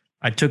what?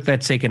 I took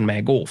that second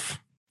mag off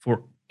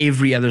for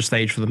every other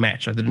stage for the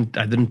match. I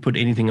didn't put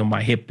anything on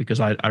my hip because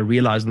I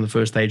realized in the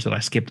first stage that I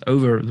skipped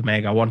over the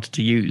mag I wanted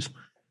to use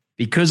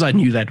because I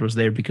knew that was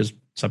there, because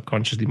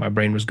subconsciously my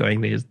brain was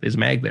going, there's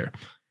mag there.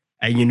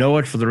 And you know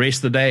what? For the rest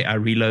of the day, I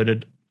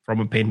reloaded from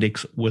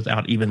appendix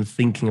without even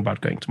thinking about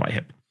going to my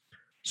hip.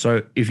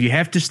 So if you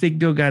have to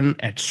stick your gun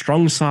at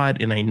strong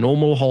side in a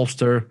normal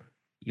holster,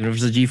 even if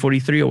it's a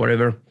G43 or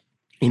whatever,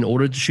 in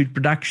order to shoot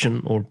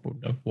production or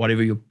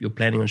whatever you're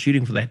planning on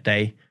shooting for that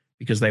day,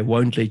 because they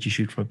won't let you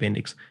shoot from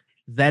appendix,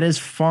 that is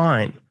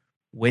fine.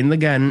 When the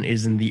gun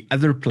is in the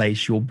other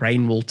place, your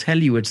brain will tell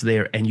you it's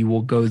there and you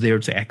will go there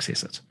to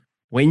access it.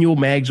 When your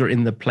mags are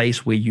in the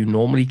place where you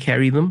normally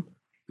carry them,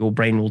 your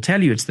brain will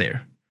tell you it's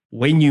there.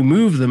 When you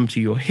move them to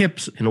your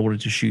hips in order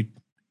to shoot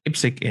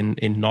IPSC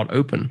in not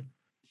open,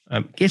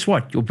 guess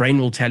what? Your brain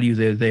will tell you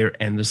they're there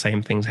and the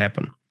same things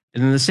happen.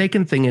 And then the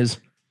second thing is,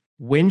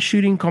 when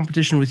shooting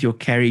competition with your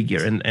carry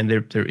gear, and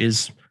there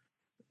is,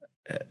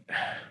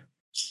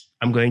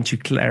 I'm going to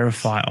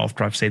clarify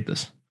after I've said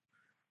this,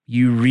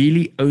 you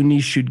really only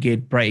should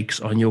get breaks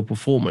on your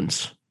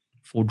performance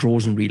for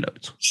draws and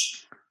reloads.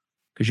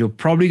 Because you're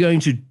probably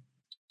going to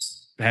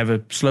have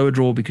a slower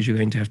draw because you're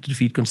going to have to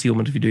defeat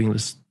concealment if you're doing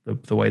this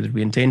the way that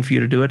we intend for you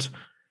to do it.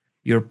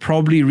 You're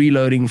probably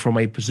reloading from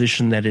a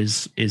position that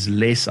is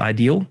less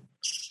ideal.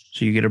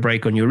 So you get a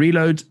break on your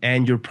reloads,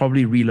 and you're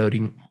probably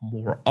reloading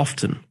more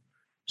often.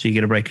 So you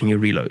get a break on your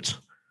reloads.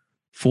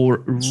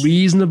 For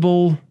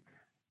reasonable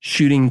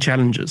shooting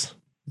challenges,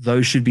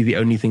 those should be the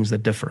only things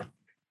that differ.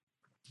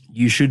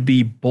 You should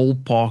be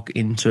ballpark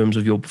in terms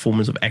of your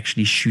performance of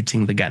actually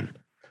shooting the gun.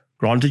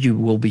 Granted, you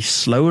will be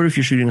slower if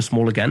you're shooting a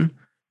smaller gun,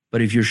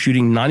 but if you're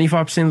shooting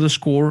 95% of the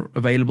score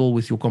available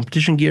with your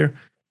competition gear,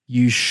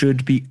 you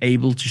should be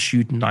able to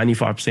shoot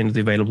 95% of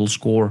the available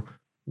score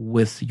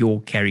with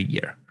your carry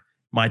gear.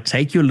 Might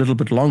take you a little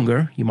bit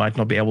longer. You might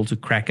not be able to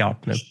crack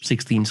out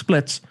 16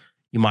 splits.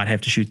 You might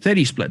have to shoot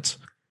 30 splits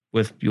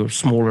with your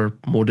smaller,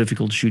 more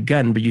difficult to shoot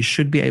gun, but you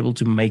should be able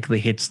to make the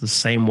hits the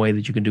same way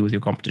that you can do with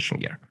your competition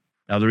gear.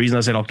 Now, the reason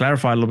I said I'll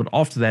clarify a little bit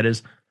after that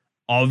is,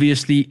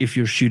 obviously, if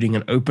you're shooting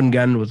an open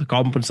gun with a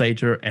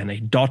compensator and a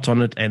dot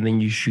on it, and then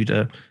you shoot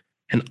an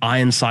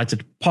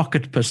iron-sighted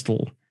pocket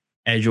pistol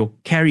as your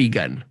carry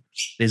gun,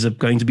 there's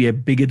going to be a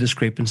bigger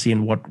discrepancy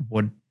in what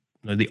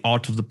the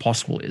art of the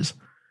possible is.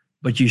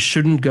 But you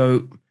shouldn't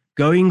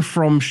going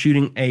from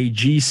shooting a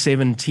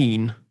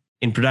G17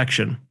 in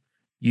production,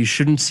 you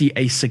shouldn't see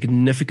a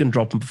significant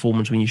drop in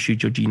performance when you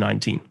shoot your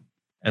G19,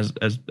 as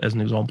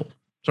an example.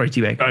 Sorry,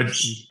 T-Bag.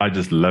 I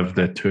just love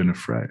that turn of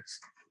phrase.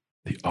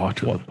 The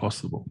art of the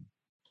possible.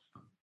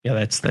 Yeah,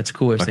 that's a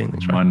cool way of saying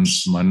this, right?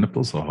 My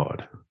nipples are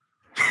hard.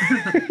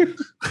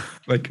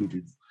 Like,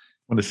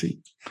 want to see?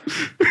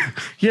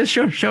 Yeah,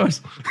 sure. Show us.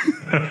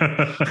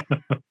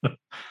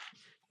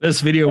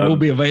 This video will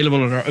be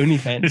available on our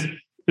OnlyFans.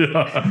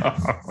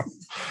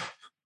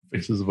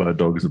 Pictures of our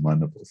dogs and my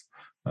nipples.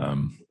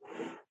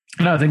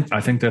 No,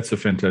 I think that's a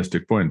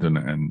fantastic point,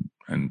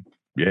 and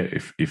yeah,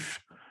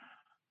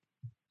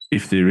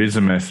 if there is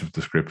a massive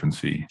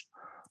discrepancy,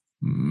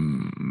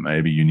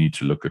 maybe you need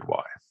to look at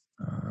why.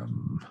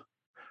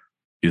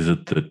 Is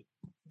it that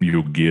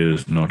your gear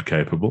is not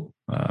capable,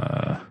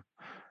 or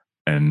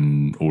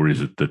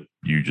is it that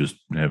you just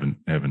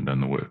haven't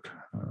done the work?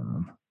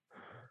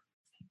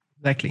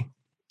 Exactly.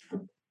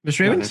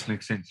 Mr. Evans? That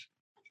makes sense.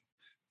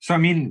 So, I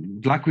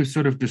mean, like we've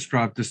sort of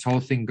described, this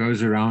whole thing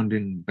goes around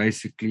in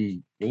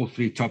basically all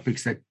three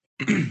topics that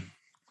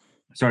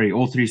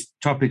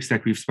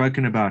we've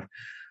spoken about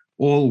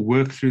all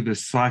work through the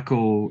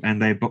cycle,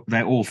 and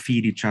they all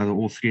feed each other.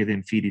 All three of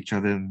them feed each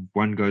other, and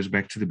one goes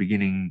back to the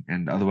beginning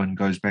and the other one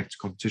goes back to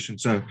competition.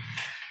 So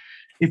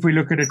if we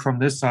look at it from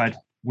this side,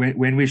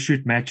 when we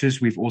shoot matches,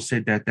 we've all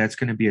said that that's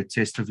going to be a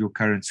test of your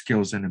current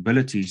skills and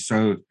abilities.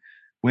 So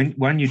when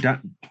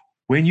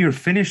you're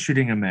finished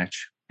shooting a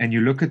match and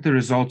you look at the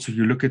results, or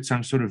you look at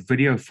some sort of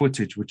video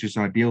footage, which is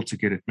ideal to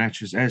get at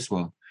matches as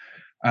well,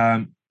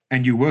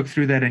 and you work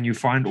through that and you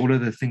find all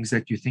of the things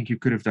that you think you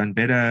could have done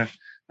better,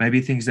 maybe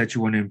things that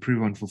you want to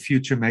improve on for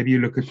future. Maybe you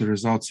look at the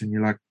results and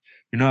you're like,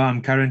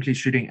 I'm currently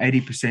shooting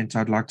 80%.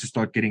 I'd like to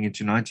start getting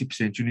into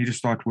 90%. You need to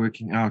start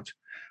working out,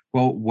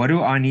 well, what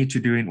do I need to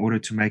do in order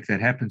to make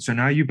that happen? So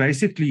now you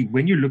basically,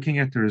 when you're looking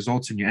at the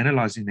results and you're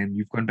analyzing them,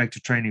 you've gone back to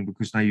training,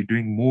 because now you're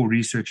doing more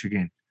research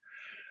again.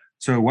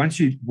 So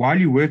while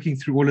you're working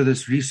through all of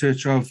this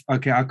research of,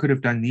 okay, I could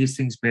have done these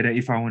things better.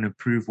 If I want to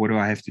prove, what do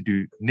I have to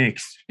do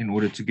next in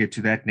order to get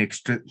to that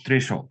next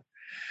threshold?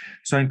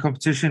 So in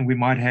competition, we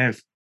might have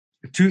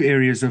two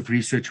areas of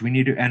research. We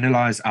need to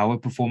analyze our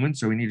performance.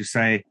 So we need to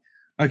say,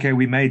 okay,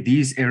 we made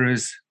these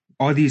errors.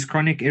 Are these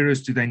chronic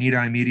errors? Do they need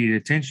our immediate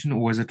attention, or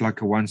was it like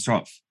a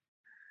once-off?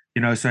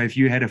 So if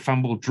you had a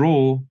fumble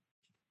draw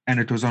and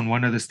it was on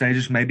one of the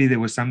stages, maybe there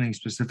was something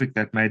specific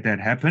that made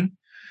that happen.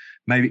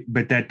 Maybe,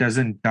 but that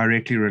doesn't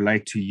directly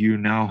relate to you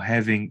now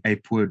having a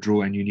poor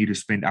draw and you need to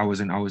spend hours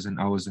and hours and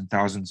hours and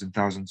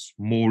thousands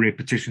more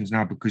repetitions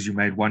now because you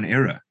made one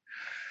error.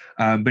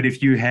 But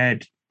if you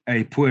had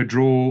a poor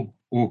draw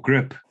or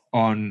grip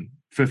on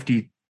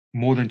 50,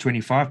 more than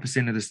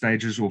 25% of the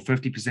stages or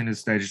 50% of the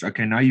stages,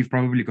 okay, now you've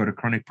probably got a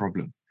chronic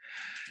problem.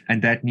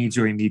 And that needs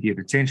your immediate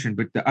attention.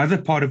 But the other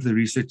part of the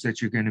research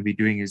that you're going to be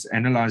doing is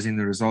analyzing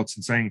the results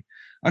and saying,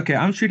 okay,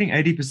 I'm shooting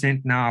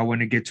 80% now. I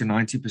want to get to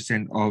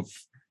 90% of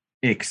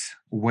X,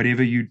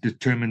 whatever you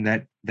determine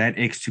that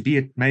X to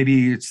be.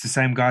 Maybe it's the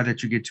same guy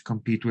that you get to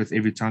compete with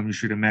every time you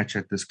shoot a match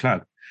at this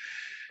club.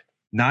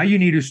 Now you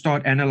need to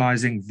start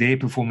analyzing their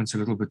performance a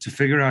little bit to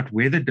figure out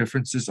where the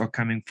differences are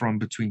coming from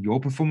between your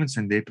performance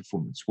and their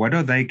performance. What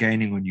are they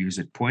gaining on you? Is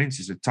it points?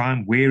 Is it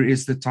time? Where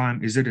is the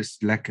time? Is it a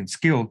lack in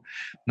skill?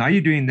 Now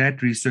you're doing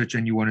that research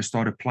and you want to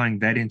start applying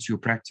that into your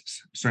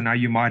practice. So now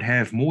you might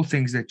have more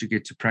things that you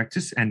get to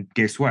practice. And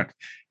guess what?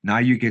 Now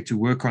you get to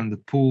work on the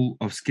pool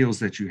of skills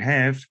that you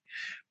have.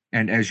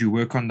 And as you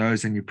work on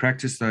those and you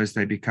practice those,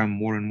 they become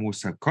more and more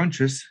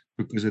subconscious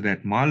because of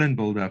that myelin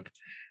buildup.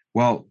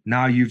 Well,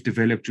 now you've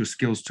developed your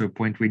skills to a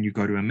point when you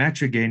go to a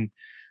match again,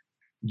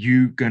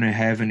 you're going to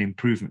have an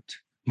improvement.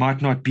 Might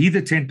not be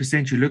the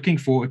 10% you're looking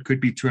for. It could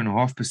be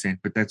 2.5%,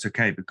 but that's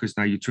okay because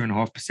now you're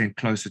 2.5%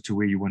 closer to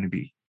where you want to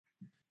be,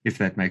 if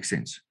that makes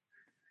sense.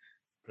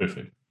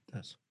 Perfect.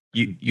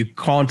 You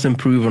can't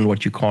improve on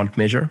what you can't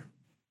measure.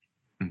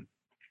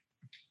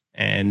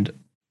 And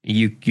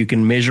you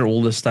can measure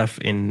all this stuff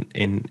in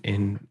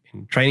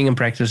training and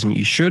practice, and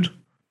you should.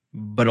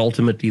 But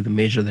ultimately, the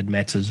measure that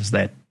matters is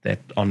that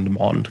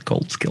on-demand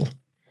cold skill.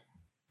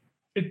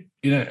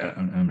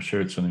 I'm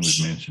sure it's something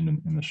we've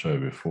mentioned in the show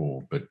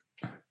before, but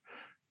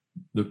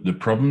the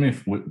problem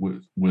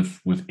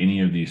with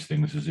any of these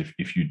things is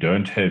if you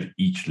don't have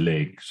each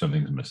leg,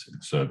 something's missing.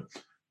 So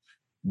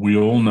we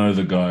all know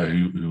the guy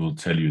who will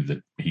tell you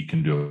that he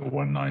can do a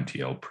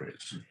 190 L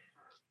press.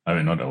 I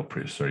mean, not L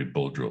press, sorry,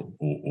 bull drill,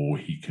 or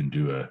he can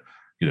do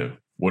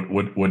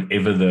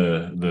whatever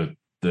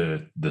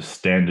the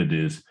standard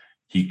is.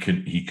 He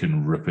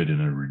can rip it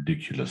in a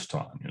ridiculous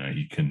time.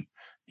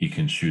 He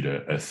can shoot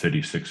a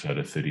 36 out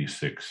of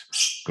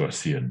 36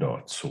 Garcia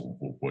dots or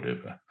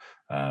whatever.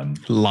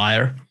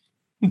 Liar.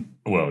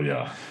 Well,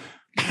 yeah.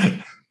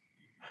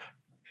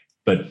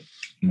 But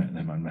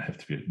that might have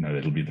to be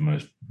that'll be the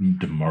most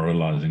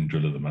demoralizing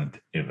drill of the month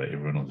ever.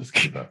 Everyone will just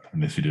give up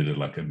unless you did it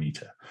like a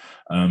meter.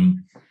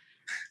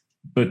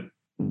 But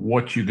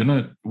what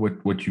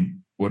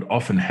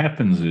often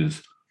happens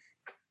is,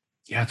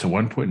 it's a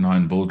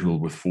 1.9 bull drill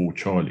with 4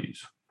 Charlies,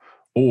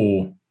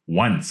 or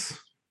once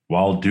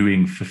while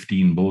doing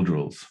 15 bull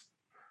drills,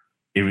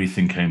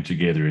 everything came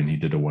together and he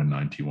did a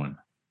 191.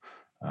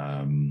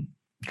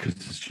 Because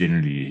it's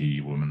generally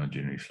women are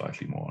generally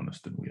slightly more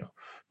honest than we are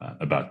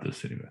about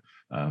this anyway.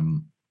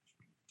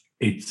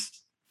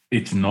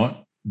 It's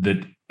not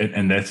that,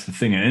 and that's the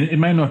thing. And it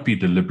may not be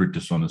deliberate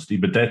dishonesty,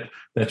 but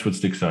that's what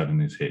sticks out in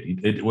his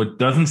head. What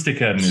doesn't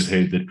stick out in his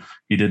head that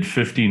he did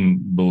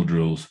 15 bull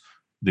drills.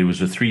 There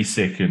was a 3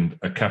 second,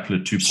 a couple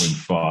of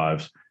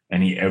 2.5s,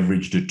 and he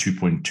averaged a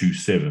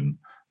 2.27.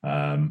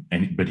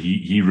 But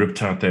he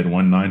ripped out that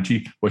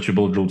 190. What's your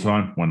bull drill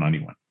time?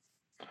 191.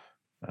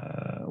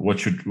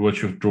 What's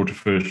your draw to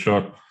first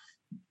shot?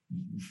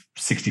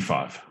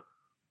 65.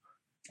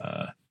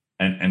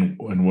 And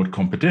what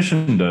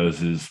competition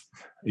does is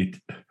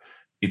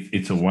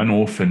it's a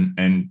one-off,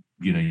 and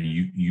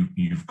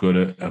you've got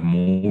a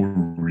more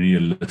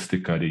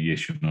realistic idea.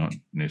 Yes, you're not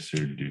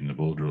necessarily doing the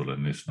bull drill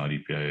unless an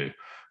IDPA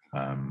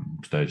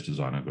stage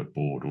designer got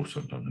bored, or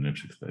sometimes an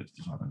IPSC stage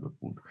designer got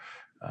bored.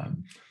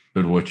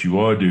 But what you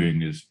are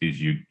doing is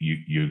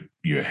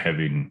you're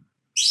having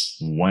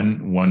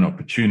one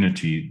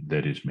opportunity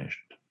that is measured.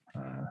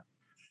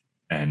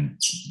 And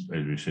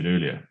as we said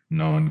earlier,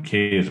 no one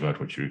cares about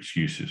what your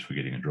excuse is for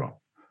getting a draw.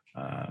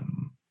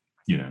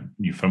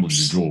 You fumbled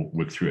your draw,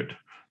 work through it,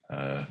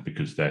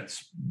 because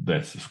that's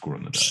the score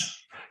on the day.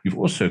 You've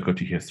also got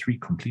to hear 3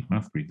 complete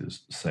mouth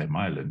breathers say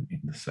myelin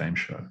in the same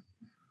show,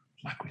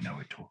 like we know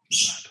we're talking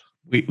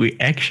about. We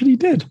actually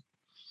did.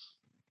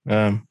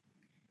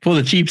 For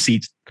the cheap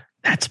seats,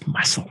 that's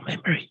muscle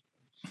memory.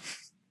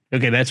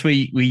 Okay, that's where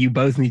you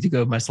both need to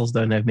go. Muscles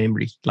don't have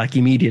memory, like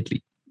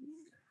immediately.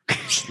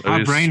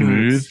 Our brain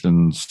smooth hurts.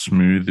 And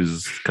smooth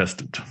is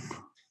custard.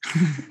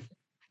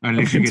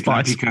 Unless you get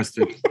lucky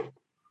custard.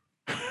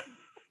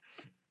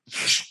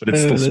 But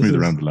it's still smooth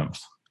around the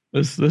lumps.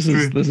 This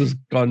has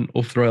gone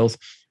off the rails.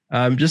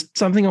 Just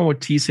something on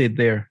what T said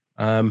there.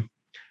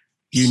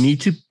 You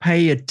need to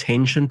pay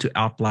attention to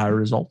outlier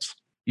results.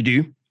 You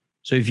do.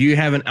 So if you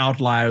have an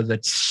outlier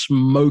that's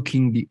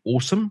smokingly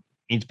awesome,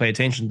 you need to pay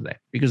attention to that,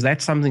 because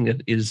that's something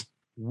that is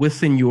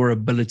within your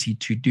ability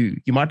to do.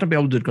 You might not be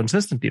able to do it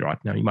consistently right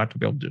now. You might not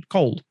be able to do it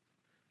cold,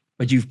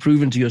 but you've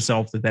proven to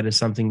yourself that is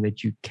something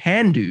that you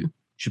can do. You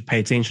should pay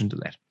attention to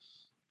that.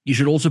 You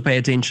should also pay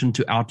attention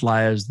to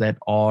outliers that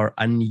are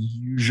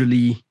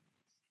unusually,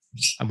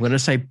 I'm going to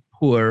say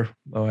poor,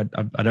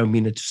 I don't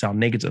mean it to sound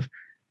negative,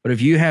 but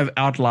if you have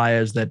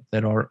outliers that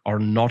are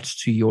not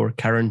to your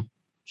current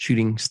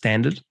shooting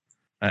standard,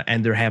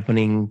 and they're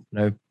happening,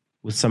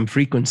 with some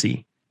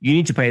frequency, you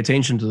need to pay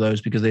attention to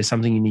those because there's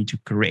something you need to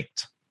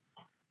correct.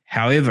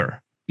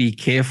 However, be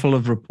careful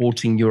of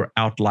reporting your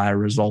outlier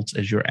results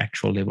as your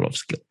actual level of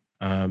skill.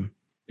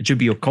 It should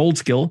be your cold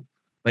skill,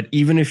 but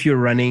even if you're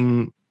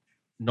running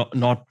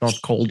not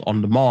cold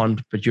on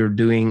demand, but you're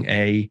doing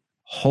a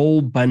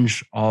whole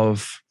bunch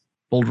of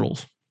build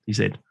rolls, he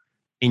said,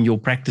 in your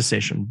practice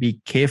session,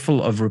 be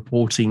careful of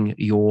reporting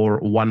your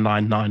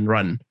 199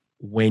 run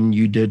when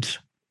you did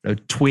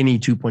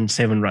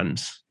 22.7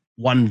 runs,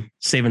 1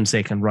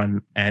 7-second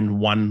run, and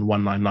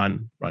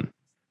 199 run.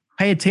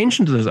 Pay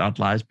attention to those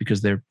outliers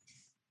because they're,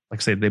 like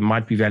I said, there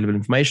might be valuable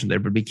information there,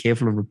 but be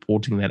careful of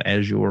reporting that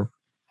as your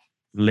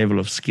level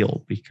of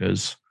skill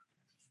because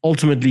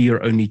ultimately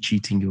you're only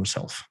cheating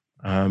yourself.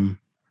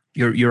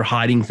 You're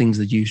hiding things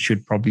that you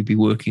should probably be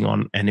working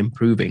on and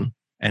improving.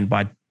 And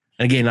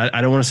again,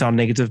 I don't want to sound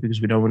negative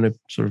because we don't want to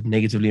sort of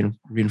negatively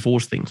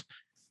reinforce things,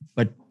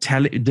 but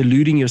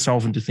deluding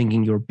yourself into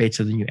thinking you're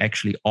better than you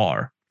actually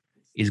are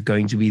is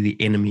going to be the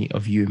enemy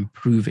of you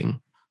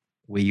improving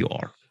where you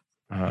are.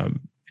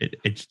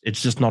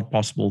 It's just not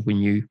possible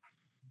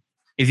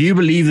if you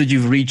believe that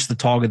you've reached the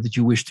target that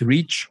you wish to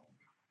reach,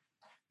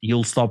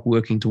 you'll stop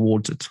working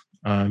towards it,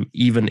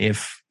 even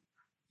if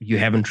you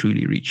haven't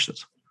truly reached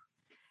it.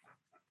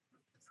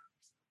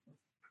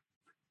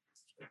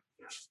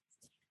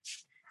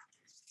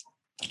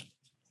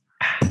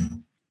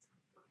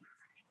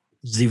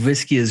 The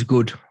whiskey is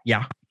good.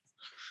 Yeah.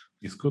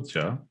 It's good,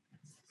 yeah.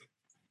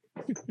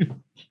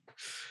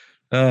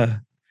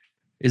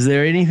 Is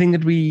there anything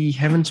that we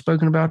haven't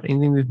spoken about?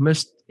 Anything we've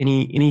missed?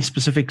 Any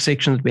specific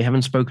section that we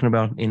haven't spoken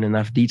about in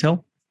enough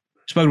detail?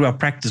 We've spoken about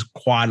practice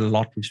quite a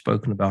lot. We've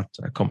spoken about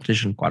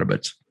competition quite a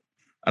bit.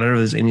 I don't know if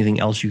there's anything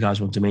else you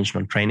guys want to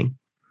mention on training.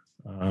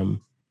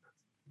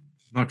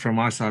 Not from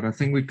my side. I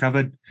think we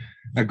covered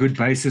a good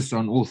basis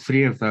on all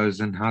three of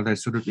those and how they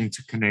sort of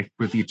interconnect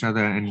with each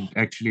other and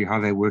actually how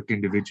they work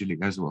individually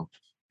as well.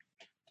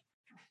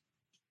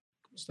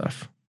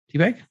 Stuff.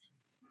 T-Bag?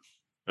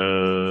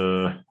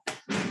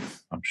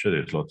 I'm sure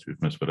there's lots we've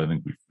missed, but I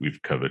think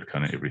we've covered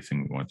kind of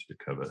everything we wanted to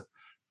cover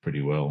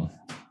pretty well.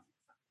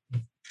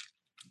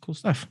 Cool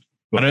stuff.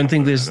 Well, I don't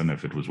know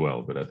if it was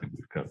well, but I think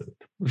we've covered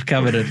it. We've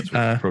covered it.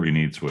 Probably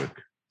needs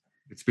work.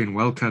 It's been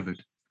well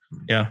covered.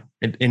 Yeah,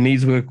 it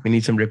needs work. We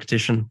need some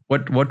repetition.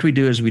 What we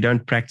do is we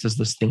don't practice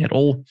this thing at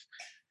all.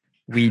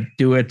 We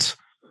do it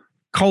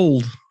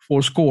cold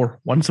for score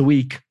once a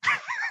week.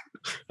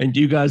 And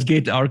you guys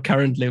get our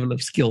current level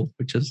of skill,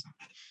 which is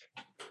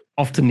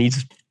often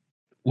needs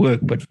work,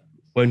 but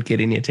won't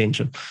get any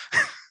attention.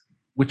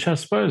 Which I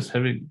suppose,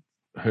 having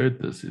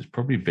heard this, is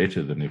probably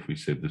better than if we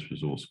said this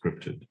was all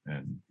scripted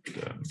and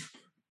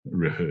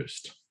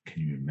rehearsed.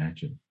 Can you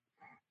imagine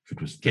if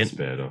it was this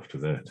bad after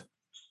that?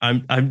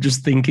 I'm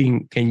just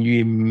thinking, can you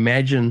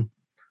imagine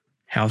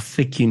how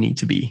thick you need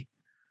to be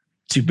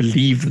to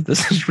believe that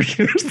this is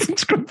rehearsed and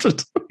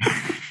scripted?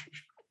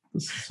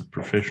 This is a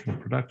professional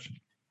production.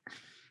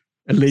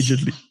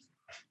 Allegedly.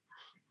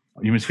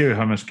 You must hear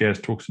how much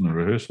Gaz talks in the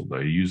rehearsal, though.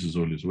 He uses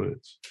all his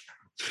words.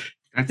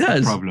 That's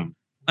the problem.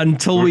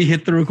 Until we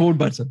hit the record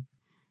button.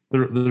 The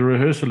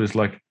rehearsal is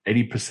like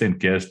 80%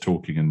 Gaz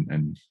talking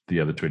and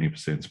the other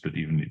 20% split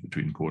evenly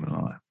between Gordon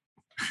and I.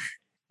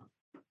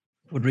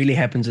 What really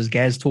happens is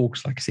Gaz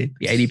talks, like I said,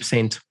 the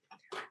 80%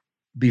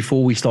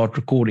 before we start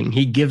recording.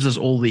 He gives us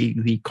all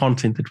the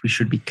content that we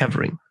should be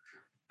covering.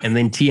 And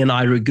then T and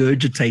I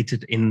regurgitate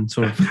it in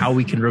sort of how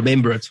we can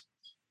remember it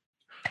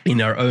in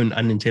our own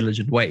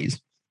unintelligent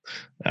ways.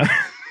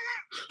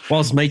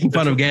 Whilst making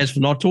fun of Gaz for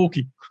not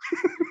talking.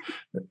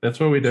 That's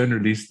why we don't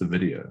release the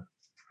video.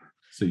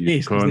 So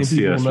you can't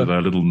see us with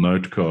our little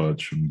note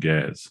cards from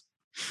Gaz.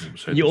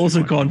 So you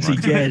also can't see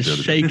Gaz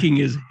shaking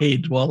his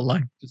head while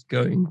just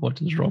going,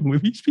 what is wrong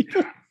with these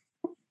people?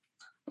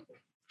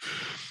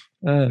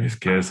 Yes,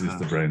 Gaz is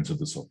the brains of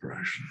this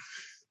operation.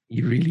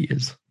 He really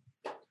is.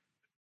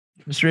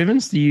 Mr.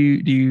 Evans, do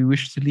you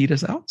wish to lead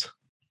us out?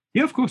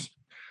 Yeah, of course.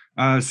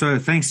 So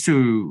thanks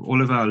to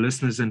all of our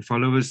listeners and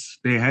followers.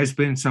 There has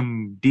been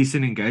some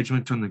decent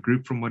engagement on the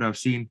group from what I've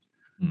seen.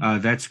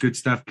 That's good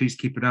stuff. Please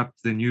keep it up.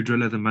 The new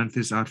drill of the month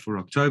is out for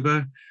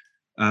October.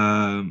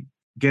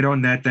 Get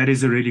on that. That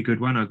is a really good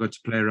one. I got to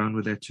play around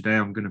with that today.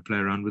 I'm going to play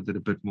around with it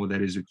a bit more.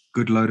 That is a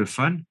good load of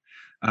fun.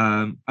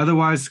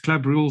 Otherwise,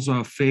 club rules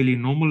are fairly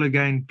normal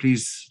again.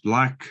 Please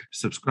like,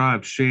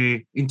 subscribe,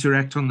 share,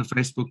 interact on the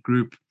Facebook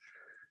group.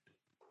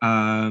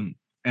 And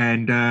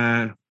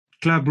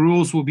club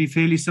rules will be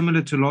fairly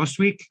similar to last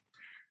week.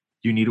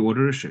 You need to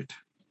order a shirt.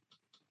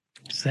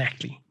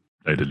 Exactly.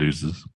 Later, losers.